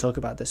thing I want to talk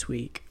about this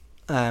week.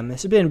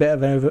 This has been a bit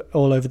of an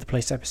all over the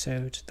place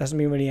episode. There hasn't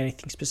been really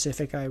anything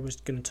specific I was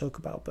going to talk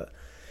about, but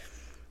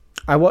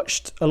I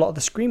watched a lot of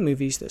the Scream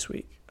movies this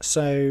week.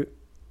 So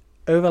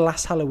over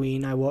last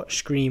Halloween, I watched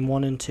Scream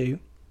 1 and 2.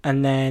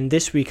 And then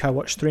this week, I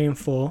watched 3 and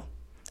 4.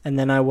 And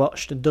then I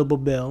watched a double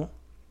bill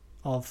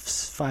of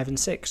 5 and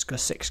 6,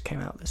 because 6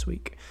 came out this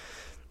week.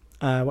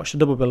 I watched a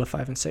double bill of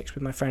 5 and 6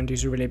 with my friend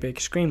who's a really big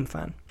Scream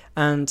fan.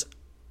 And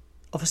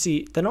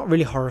obviously, they're not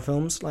really horror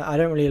films. I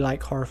don't really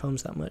like horror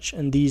films that much.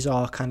 And these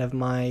are kind of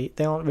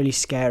they aren't really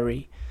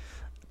scary,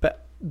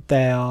 but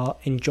they are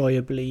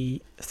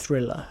enjoyably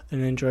thriller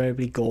and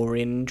enjoyably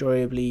gory and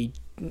enjoyably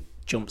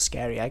jump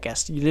scary, I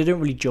guess. They don't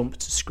really jump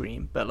to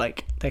scream, but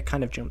they're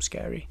kind of jump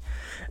scary.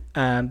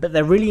 But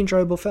they're really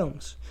enjoyable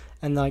films.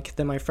 And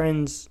they're my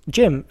friends,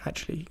 Jim,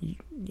 actually,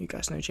 you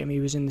guys know Jim, he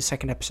was in the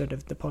second episode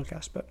of the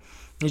podcast, but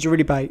he's a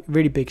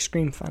really big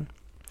Scream fan.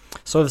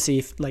 So obviously,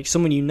 if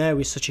someone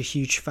is such a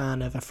huge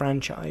fan of a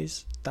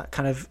franchise, that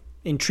kind of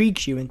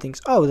intrigues you and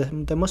thinks, oh,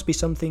 there must be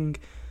something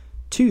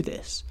to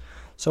this.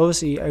 So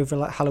obviously,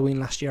 over Halloween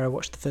last year, I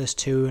watched the first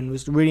 2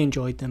 and really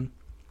enjoyed them.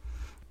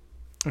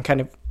 And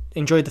kind of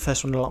enjoyed the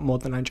first one a lot more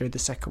than I enjoyed the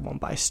second one,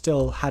 but I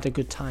still had a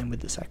good time with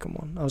the second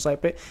one. I was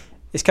but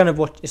it's kind of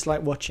it's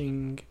like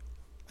watching,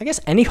 I guess,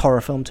 any horror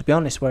film, to be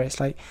honest, where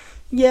it's I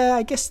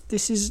guess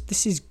this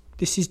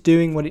is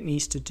doing what it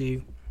needs to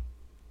do.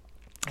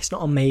 It's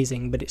not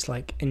amazing, but it's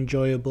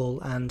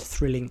enjoyable and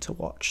thrilling to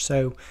watch.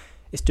 So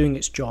it's doing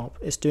its job.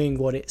 It's doing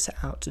what it set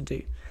out to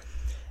do.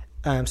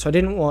 So I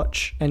didn't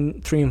watch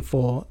 3 and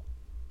 4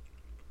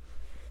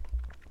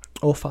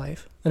 or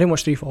 5. I didn't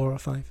watch 3, 4 or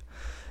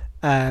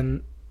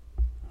 5.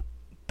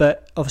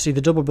 But obviously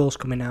the double bill's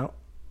coming out,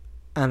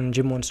 and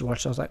Jim wants to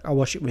watch, so I was I'll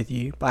watch it with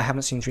you, but I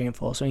haven't seen 3 and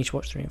 4, so I need to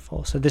watch 3 and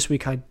 4. So this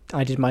week I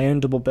did my own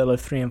double bill of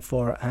 3 and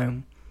 4 at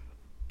home.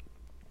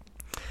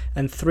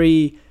 And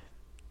 3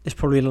 is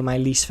probably my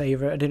least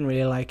favourite. I didn't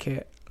really like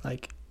it.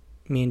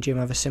 Me and Jim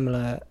have a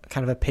similar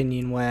kind of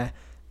opinion where I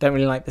don't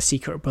really like the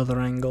secret brother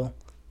angle.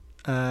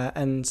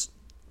 And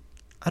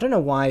I don't know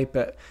why,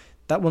 but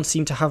that one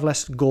seemed to have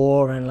less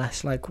gore and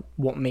less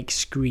what makes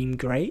Scream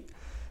great,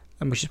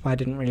 and which is why I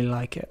didn't really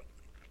like it.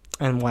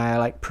 And why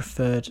I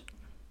preferred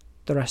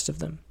the rest of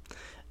them.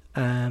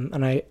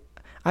 And I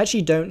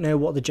actually don't know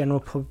what the general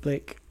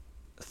public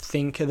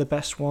think are the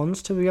best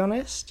ones, to be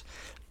honest.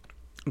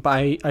 But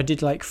I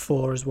did like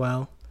 4 as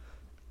well.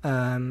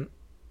 I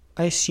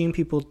assume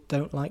people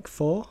don't like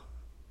 4.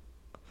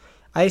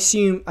 I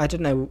assume, I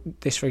don't know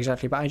this for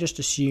exactly, but I just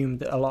assume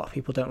that a lot of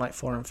people don't like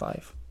 4 and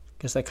 5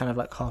 because they're kind of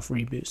like half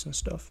reboots and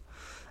stuff.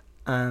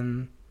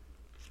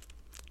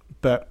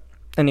 But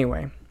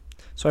anyway,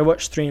 so I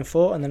watched 3 and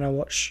 4, and then I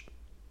watched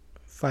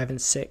 5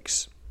 and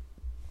 6.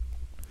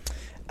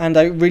 And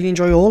I really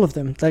enjoy all of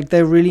them. Like,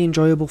 they're really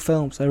enjoyable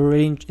films.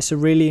 It's a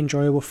really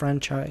enjoyable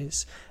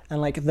franchise. And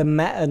like the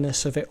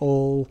meta-ness of it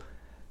all,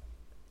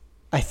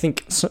 I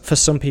think for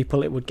some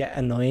people it would get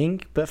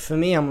annoying. But for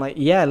me, I'm like,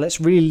 yeah,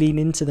 let's really lean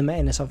into the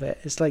meta-ness of it.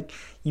 It's like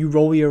you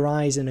roll your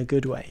eyes in a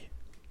good way,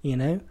 you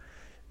know?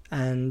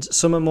 And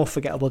some are more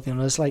forgettable than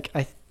others. Like,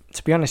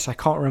 to be honest, I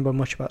can't remember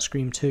much about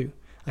Scream 2.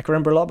 I can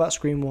remember a lot about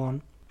Scream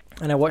 1.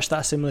 And I watched that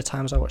at similar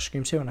times I watched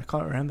Scream 2, and I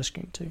can't remember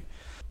Scream 2.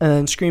 And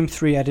then Scream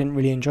 3, I didn't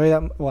really enjoy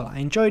that. Well, I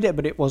enjoyed it,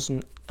 but it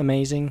wasn't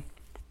amazing.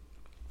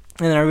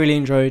 And then I really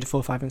enjoyed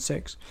 4, 5, and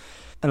 6.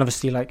 And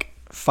obviously, like,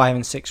 5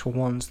 and 6 were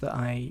ones that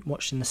I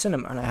watched in the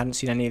cinema, and I hadn't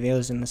seen any of the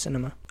others in the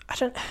cinema. I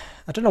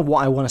don't know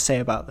what I want to say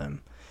about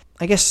them.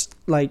 I guess,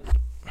 like,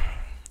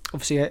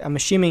 obviously, I'm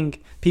assuming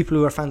people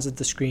who are fans of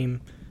the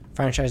Scream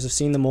franchise have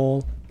seen them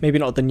all. Maybe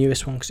not the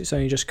newest one, because it's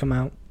only just come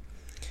out.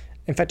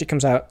 In fact, it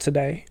comes out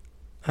today,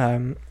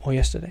 or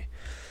yesterday.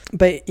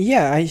 But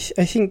yeah, I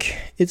think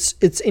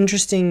it's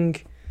interesting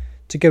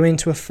to go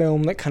into a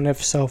film that kind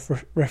of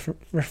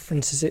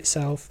self-references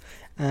itself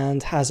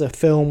and has a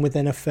film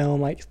within a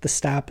film. Like the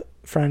Stab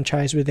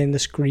franchise within the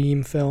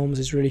Scream films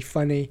is really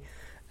funny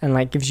and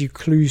like gives you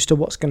clues to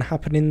what's going to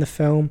happen in the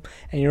film,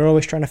 and you're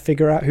always trying to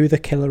figure out who the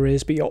killer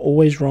is, but you're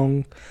always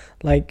wrong.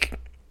 Like,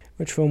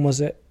 which film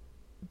was it?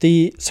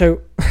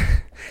 So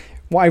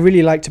what I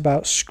really liked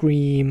about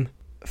Scream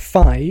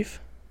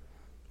 5,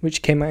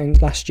 which came out in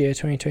last year,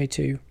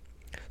 2022.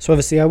 So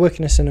obviously I work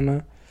in a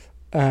cinema,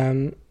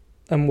 and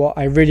what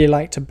I really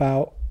liked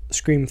about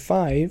Scream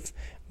 5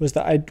 was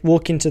that I'd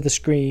walk into the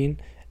screen,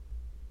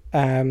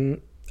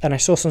 and I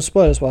saw some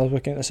spoilers while I was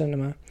working at the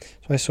cinema.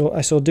 So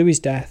I saw Dewey's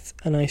death,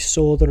 and I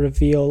saw the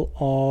reveal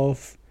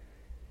of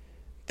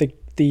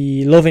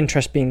the love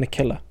interest being the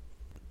killer.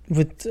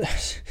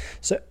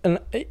 And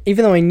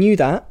even though I knew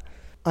that,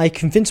 I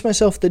convinced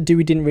myself that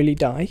Dewey didn't really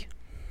die.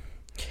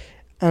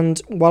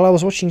 And while I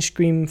was watching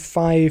Scream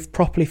 5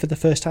 properly for the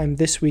first time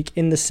this week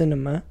in the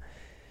cinema,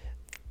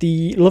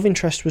 the love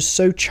interest was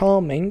so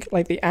charming,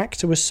 like the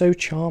actor was so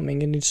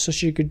charming and did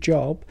such a good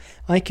job,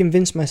 I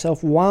convinced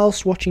myself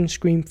whilst watching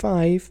Scream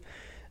 5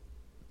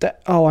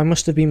 that, oh, I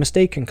must have been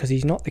mistaken because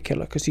he's not the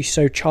killer, because he's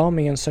so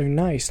charming and so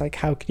nice, like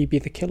how could he be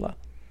the killer?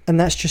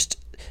 And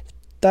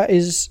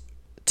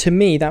to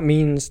me, that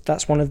means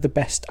that's one of the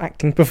best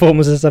acting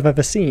performances I've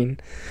ever seen,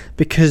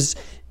 because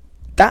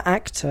that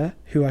actor,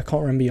 who I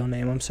can't remember your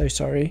name, I'm so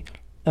sorry,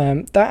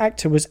 that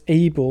actor was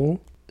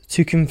able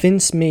to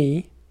convince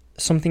me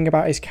something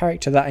about his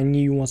character that I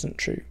knew wasn't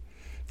true.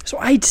 So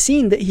I'd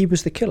seen that he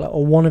was the killer,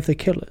 or one of the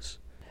killers.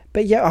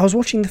 But yeah, I was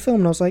watching the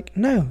film and I was like,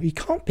 no, he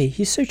can't be.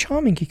 He's so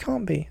charming, he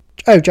can't be.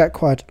 Oh, Jack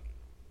Quaid.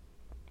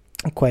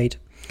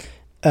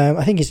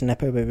 I think he's a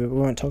Nepo baby, but we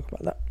won't talk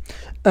about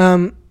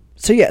that.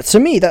 So yeah, to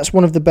me, that's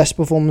one of the best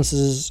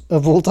performances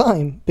of all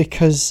time,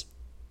 because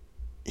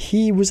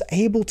he was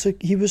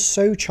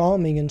so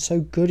charming and so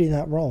good in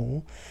that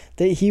role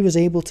that he was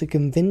able to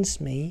convince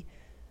me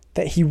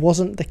that he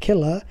wasn't the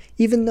killer,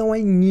 even though I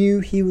knew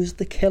he was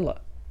the killer.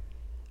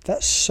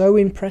 That's so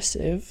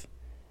impressive.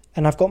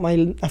 And I've got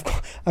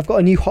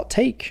a new hot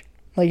take.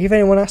 Like, if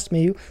anyone asked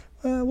me,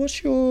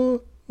 what's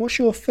your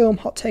film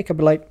hot take, I'd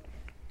be like,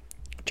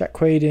 Jack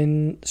Quaid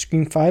in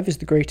Scream 5 is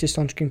the greatest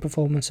on-screen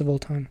performance of all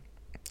time.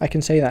 I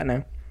can say that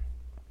now.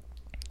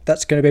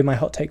 That's going to be my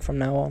hot take from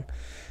now on.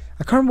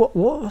 I can't remember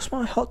what was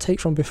my hot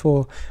take from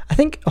before. I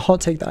think a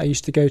hot take that I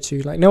used to go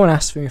to, like, no one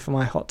asked me for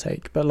my hot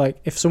take, but like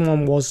if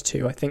someone was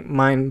to, I think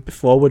mine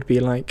before would be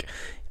like,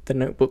 The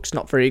Notebook's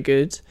not very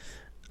good.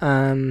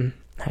 I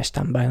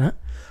stand by that.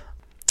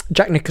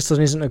 Jack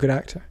Nicholson isn't a good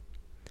actor.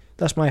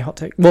 That's my hot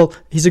take. Well,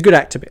 he's a good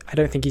actor, but I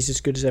don't think he's as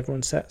good as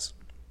everyone says.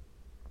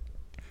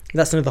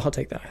 That's another hot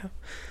take that I have.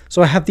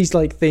 So I have these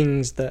like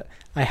things that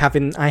I have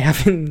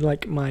in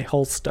like my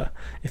holster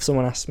if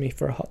someone asks me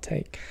for a hot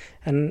take,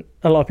 and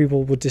a lot of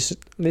people would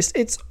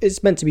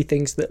it's meant to be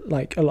things that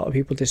like a lot of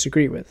people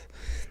disagree with,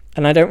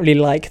 and I don't really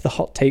like the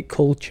hot take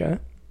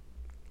culture.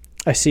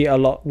 I see it a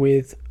lot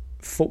with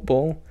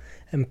football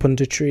and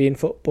punditry in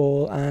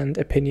football and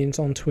opinions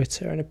on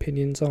Twitter and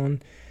opinions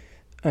on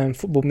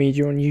football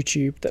media on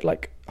YouTube, that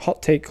like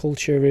hot take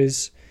culture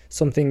is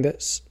something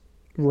that's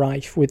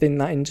rife within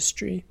that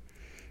industry.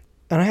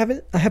 And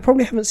I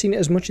probably haven't seen it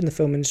as much in the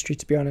film industry,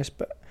 to be honest,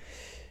 but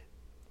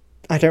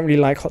I don't really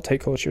like hot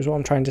take culture is what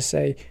I'm trying to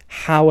say.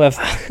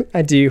 However,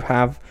 I do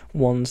have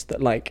ones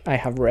that like I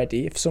have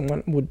ready if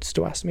someone would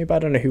still ask me, but I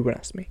don't know who would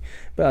ask me.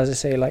 But as I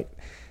say, like,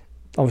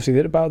 obviously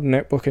about The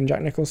Notebook and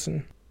Jack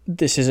Nicholson,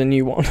 this is a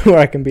new one where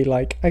I can be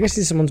like, I guess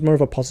this one's more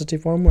of a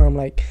positive one where I'm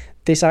like,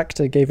 this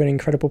actor gave an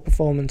incredible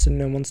performance and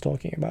no one's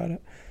talking about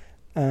it.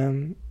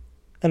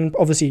 And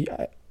obviously,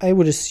 I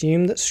would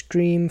assume that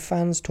Scream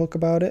fans talk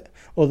about it,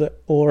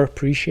 or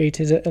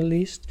appreciated it at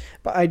least.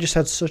 But I just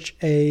had such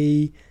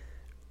a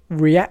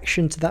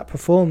reaction to that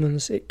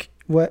performance, again,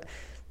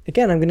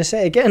 I'm going to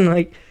say it again,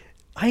 like,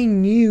 I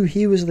knew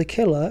he was the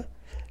killer,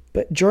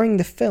 but during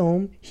the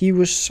film, he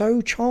was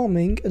so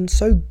charming and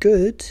so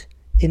good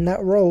in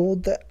that role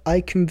that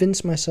I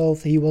convinced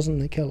myself that he wasn't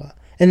the killer.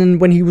 And then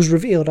when he was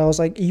revealed, I was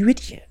like, you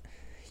idiot.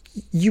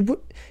 You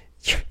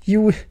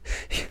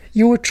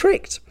were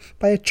tricked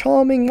by a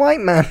charming white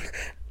man.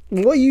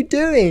 What are you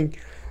doing?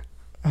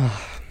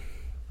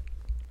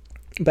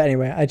 But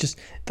anyway,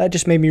 that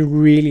just made me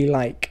really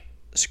like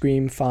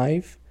Scream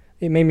 5.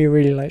 It made me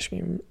really like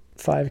Scream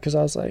 5 because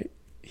I was like,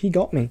 he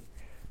got me.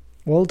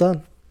 Well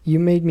done. You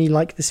made me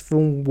like this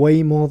film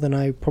way more than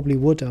I probably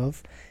would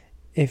have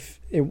if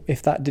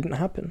that didn't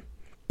happen.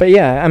 But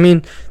yeah, I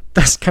mean,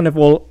 that's kind of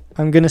all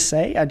I'm going to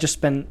say. I just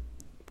spent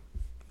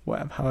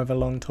however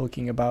long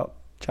talking about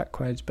Jack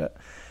Quaid, but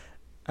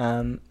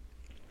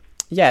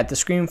yeah, the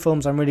Scream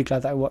films, I'm really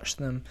glad that I watched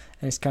them,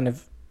 and it's kind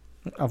of,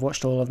 I've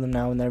watched all of them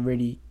now and they're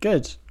really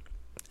good,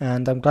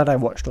 and I'm glad I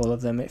watched all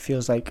of them. It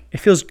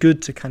feels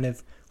good to kind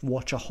of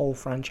watch a whole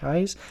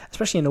franchise,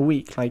 especially in a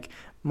week. Like,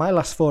 my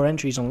last 4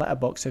 entries on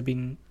Letterboxd have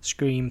been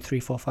Scream 3,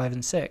 4, 5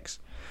 and 6,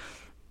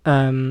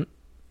 and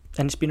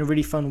it's been a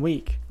really fun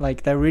week.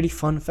 Like, they're really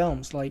fun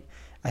films. Like,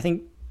 I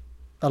think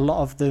a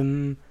lot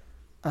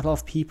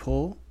of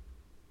people,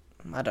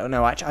 I don't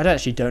know, I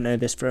actually don't know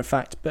this for a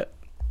fact, but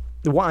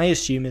what I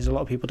assume is a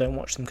lot of people don't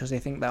watch them because they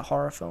think they're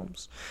horror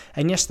films.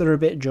 And yes, they're a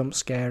bit jump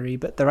scary,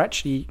 but they're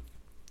actually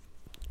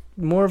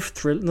more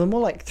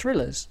like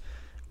thrillers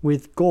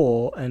with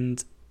gore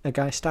and a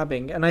guy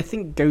stabbing. And I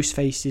think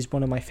Ghostface is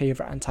one of my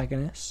favourite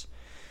antagonists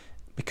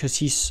because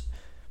he's,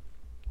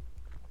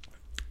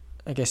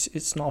 I guess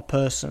it's not a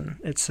person.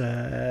 It's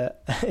not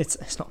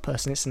a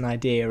person. It's an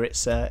idea.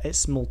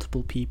 It's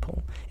multiple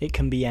people. It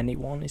can be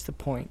anyone. Is the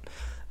point?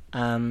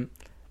 I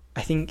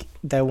think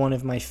they're one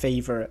of my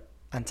favourite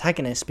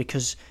antagonists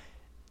because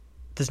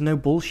there's no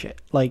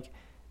bullshit. Like,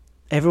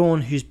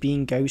 everyone who's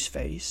been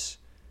Ghostface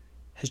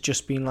has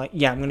just been like,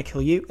 yeah, I'm going to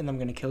kill you and I'm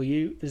going to kill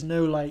you. There's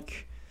no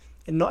like,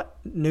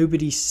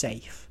 nobody's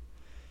safe.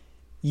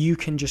 You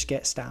can just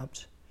get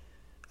stabbed.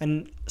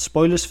 And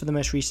spoilers for the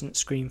most recent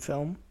Scream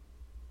film.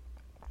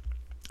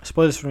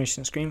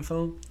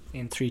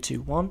 In 3,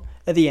 2, 1.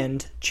 At the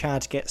end,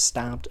 Chad gets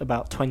stabbed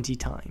about 20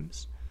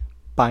 times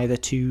by the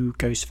 2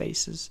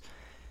 Ghostfaces.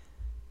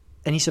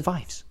 And he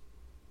survives.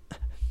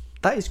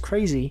 That is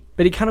crazy.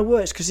 But it kind of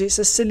works because it's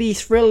a silly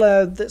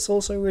thriller that's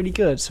also really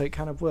good. So it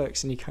kind of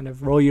works and you kind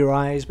of roll your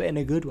eyes, but in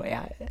a good way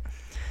at it.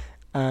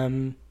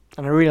 And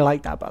I really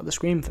like that about the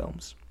Scream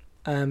films.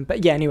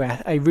 But yeah,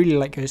 anyway, I really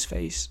like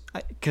Ghostface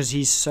because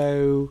he's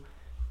so,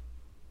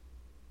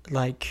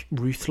 like,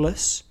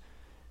 ruthless.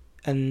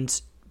 And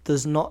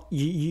there's not,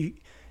 you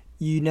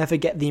never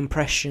get the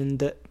impression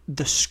that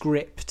the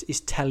script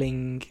is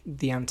telling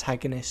the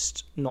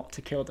antagonist not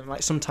to kill them.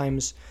 Like,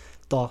 sometimes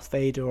Darth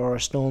Vader or a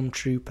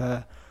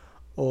stormtrooper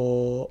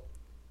or,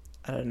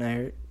 I don't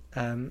know,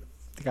 the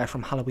guy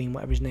from Halloween,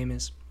 whatever his name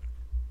is.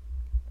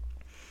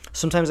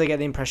 Sometimes I get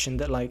the impression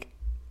that, like,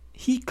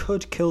 he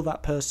could kill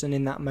that person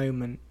in that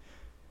moment,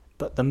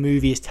 but the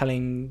movie is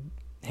telling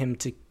him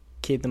to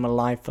keep them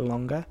alive for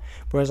longer.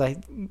 Whereas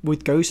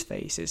with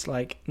Ghostface, it's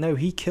like, no,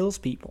 he kills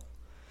people.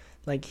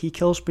 Like, he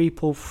kills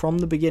people from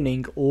the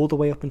beginning all the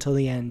way up until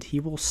the end. He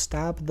will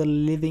stab the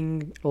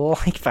living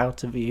life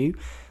out of you.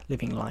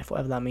 Living life,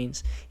 whatever that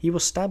means. He will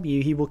stab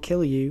you, he will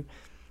kill you.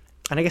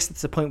 And I guess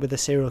that's the point with a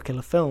serial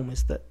killer film,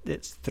 is that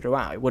it's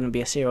throughout. It wouldn't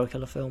be a serial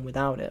killer film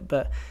without it.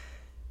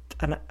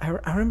 And I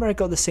remember I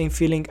got the same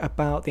feeling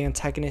about the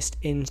antagonist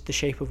in The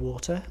Shape of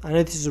Water. I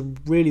know this is a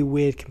really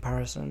weird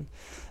comparison,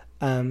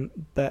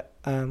 but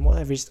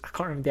whatever, I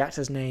can't remember the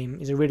actor's name.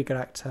 He's a really good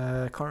actor.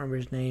 I can't remember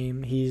his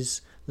name.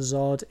 He's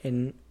Zod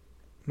in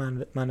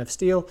Man of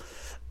Steel.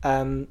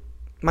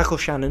 Michael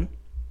Shannon.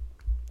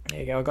 There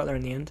you go, I got there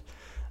in the end.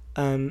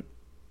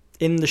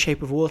 In The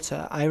Shape of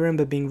Water, I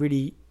remember being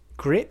really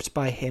gripped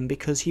by him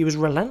because he was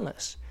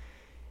relentless.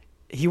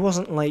 He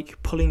wasn't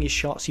like pulling his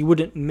shots. He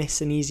wouldn't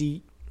miss an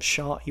easy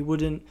shot. He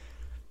wouldn't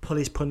pull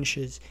his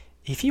punches.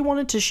 If he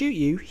wanted to shoot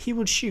you, he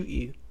would shoot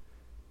you.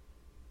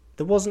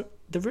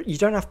 You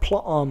don't have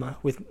plot armor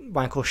with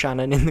Michael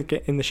Shannon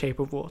in the Shape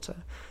of Water,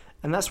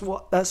 and that's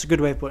a good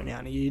way of putting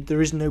it.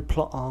 There is no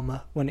plot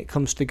armor when it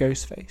comes to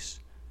Ghostface,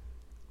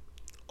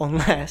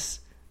 unless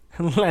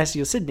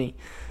you're Sydney,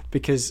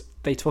 because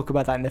they talk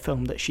about that in the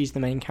film, that she's the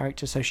main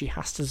character, so she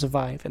has to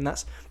survive, and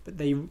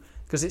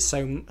because it's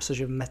such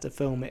a meta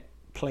film, it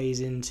plays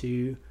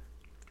into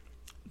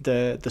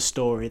the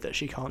story that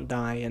she can't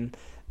die, and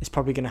it's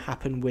probably going to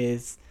happen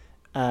with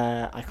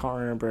I can't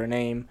remember her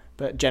name,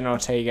 but Jenna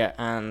Ortega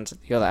and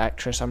the other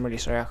actress, I'm really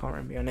sorry, I can't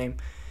remember your name.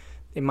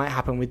 It might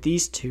happen with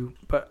these two,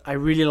 but I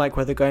really like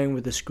where they're going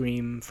with the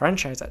Scream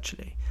franchise,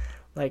 actually.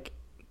 Like,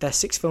 they're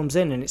 6 films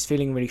in, and it's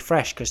feeling really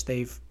fresh because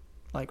they've,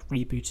 like,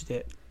 rebooted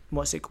it.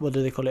 What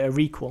do they call it? A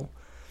requel.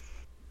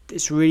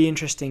 It's really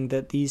interesting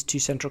that these 2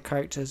 central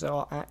characters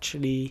are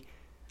actually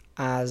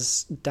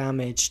as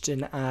damaged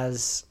and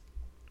as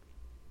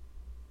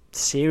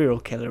serial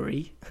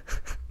killery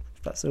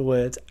that's a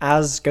word,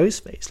 as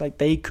Ghostface. Like,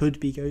 they could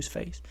be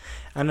Ghostface.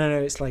 And I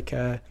know it's like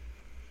a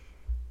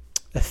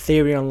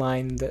theory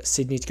online that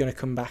Sydney's going to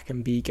come back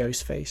and be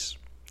Ghostface.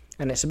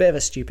 And it's a bit of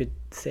a stupid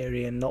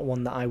theory and not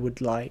one that I would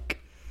like.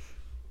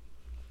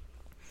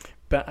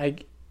 But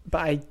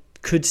I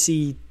could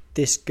see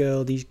these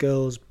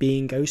girls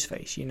being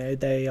Ghostface, you know.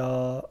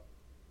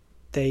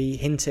 They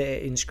hint at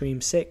it in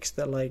Scream 6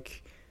 that,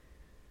 like,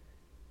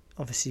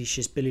 obviously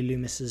she's Billy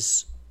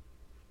Loomis's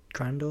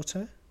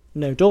daughter.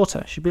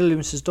 She's Billy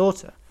Loomis's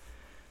daughter.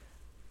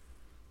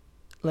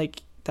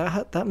 Like,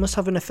 that must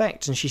have an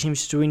effect, and she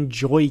seems to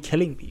enjoy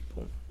killing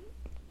people.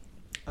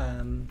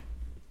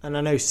 And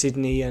I know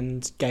Sydney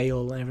and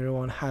Gale and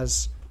everyone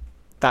has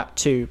that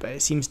too, but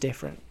it seems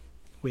different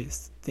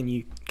with the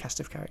new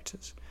cast of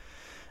characters.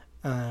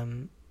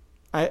 And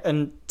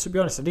to be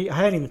honest, I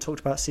hadn't even talked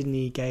about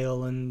Sydney,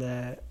 Gale,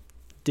 and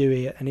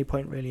Dewey at any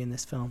point really in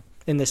this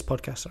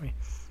podcast. Sorry,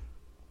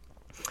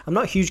 I'm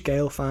not a huge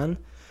Gale fan.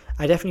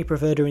 I definitely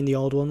preferred her in the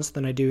old ones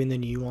than I do in the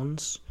new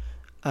ones.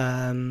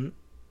 I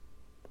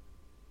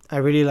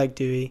really like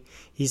Dewey.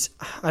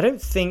 I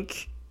don't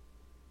think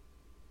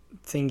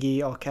Thingy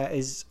Arquette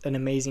is an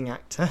amazing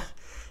actor,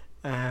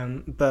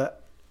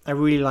 but I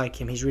really like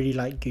him. He's really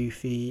like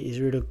goofy. He's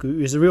a real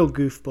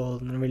goofball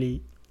and a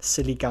really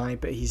silly guy,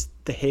 but he's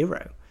the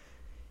hero.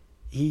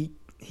 He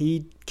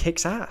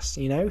kicks ass,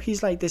 you know.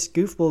 He's like this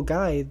goofball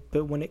guy,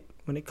 but when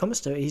it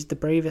comes to it, he's the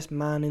bravest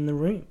man in the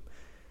room,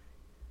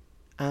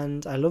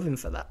 and I love him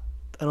for that.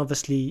 And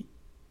obviously,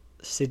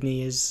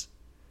 Sydney is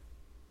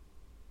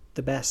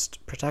the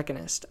best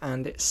protagonist,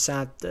 and it's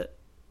sad that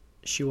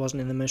she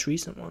wasn't in the most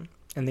recent one.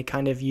 And they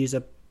kind of use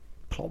a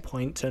plot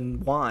point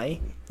and why,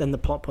 then the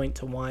plot point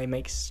to why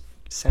makes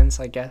sense,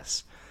 I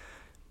guess.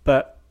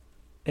 But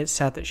it's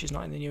sad that she's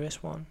not in the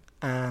newest one,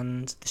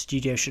 and the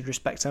studio should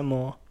respect her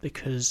more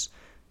because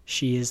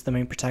she is the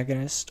main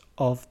protagonist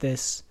of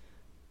this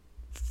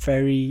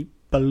very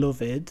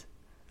beloved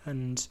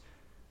and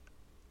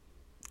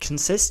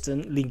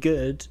consistently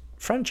good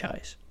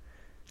franchise,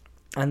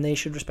 and they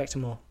should respect her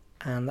more.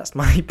 And that's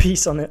my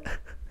piece on it.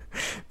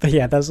 But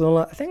yeah,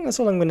 I think that's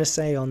all I'm going to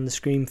say on the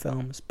Scream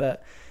films.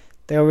 But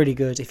they are really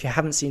good. If you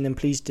haven't seen them,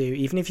 please do.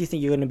 Even if you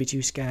think you're going to be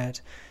too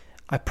scared,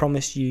 I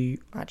promise you,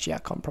 actually I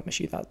can't promise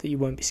you that you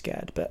won't be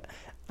scared, but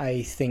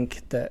I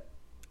think that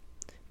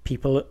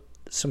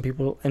some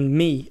people, and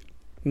me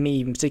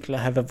in particular,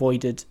 have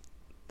avoided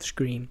the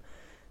Scream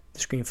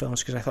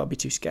films because I thought I'd be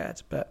too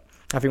scared. But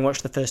having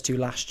watched the first two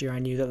last year, I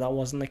knew that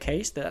wasn't the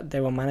case, that they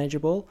were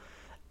manageable.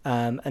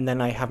 And then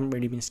I haven't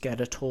really been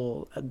scared at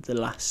all at the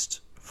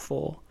last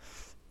 4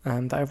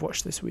 that I've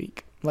watched this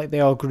week. Like, they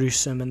are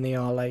gruesome and they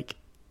are like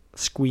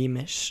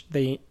squeamish.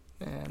 They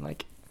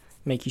like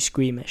make you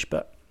squeamish,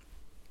 but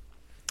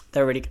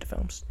they're really good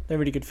films.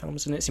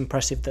 And it's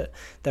impressive that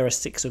there are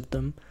 6 of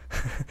them,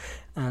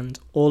 and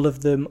all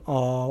of them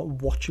are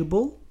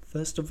watchable,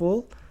 first of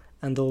all,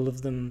 and all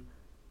of them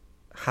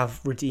have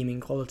redeeming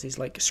qualities.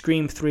 Like,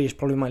 Scream 3 is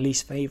probably my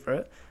least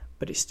favourite,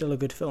 but it's still a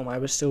good film. I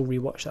would still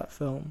rewatch that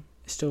film.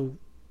 It's still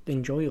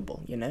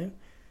enjoyable, you know?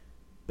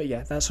 But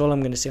yeah, that's all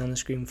I'm going to say on the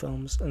Scream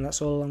films, and that's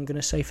all I'm going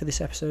to say for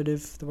this episode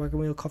of the Wagon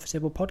Wheel Coffee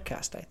Table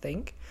podcast, I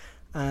think.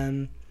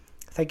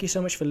 Thank you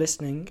so much for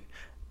listening.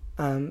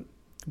 I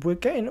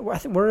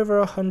think we're over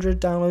 100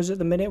 downloads at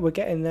the minute. We're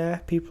getting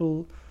there.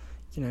 People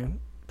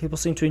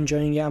seem to be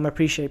enjoying it. I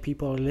appreciate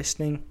people are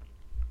listening.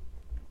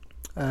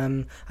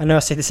 I know I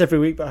say this every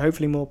week, but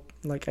hopefully more,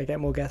 like, I get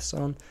more guests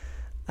on.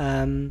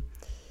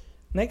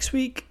 Next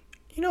week,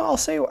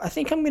 I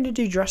think I'm going to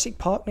do Jurassic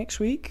Park next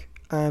week,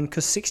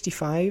 because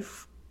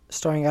 65,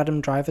 starring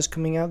Adam Driver's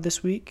coming out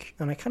this week,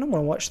 and I kind of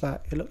want to watch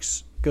that. It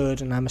looks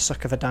good, and I'm a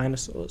sucker for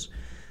dinosaurs.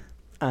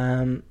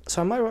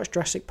 So I might watch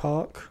Jurassic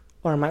Park,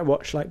 or I might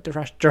watch like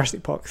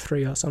Jurassic Park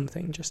 3 or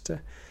something, just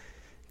to,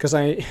 because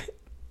I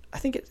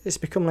think it's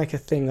become like a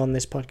thing on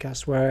this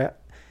podcast where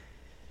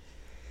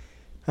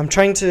I'm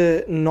trying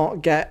to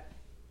not get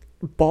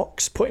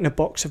put in a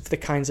box of the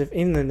kinds of,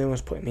 even though no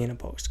one's putting me in a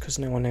box because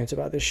no one knows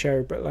about this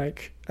show, but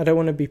like, I don't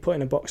want to be put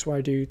in a box where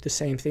I do the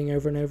same thing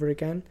over and over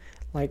again.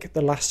 Like,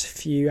 the last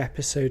few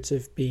episodes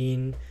have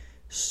been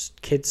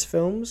kids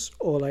films,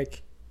 or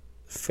like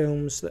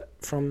films that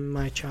from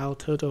my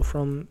childhood or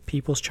from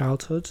people's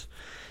childhood,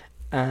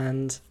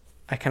 and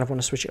I kind of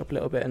want to switch it up a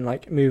little bit and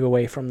like move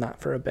away from that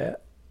for a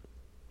bit.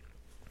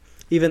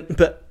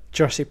 But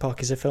Jurassic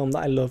Park is a film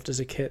that I loved as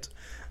a kid,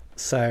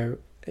 so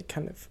it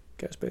kind of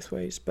goes both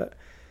ways. But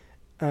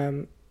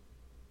I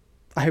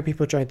hope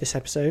people enjoyed this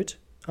episode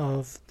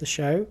of the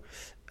show.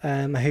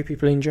 I hope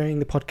people are enjoying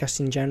the podcast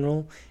in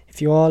general.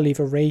 If you are, leave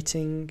a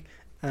rating,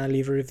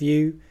 leave a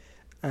review,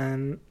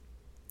 and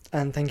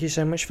thank you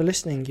so much for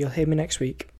listening. You'll hear me next week.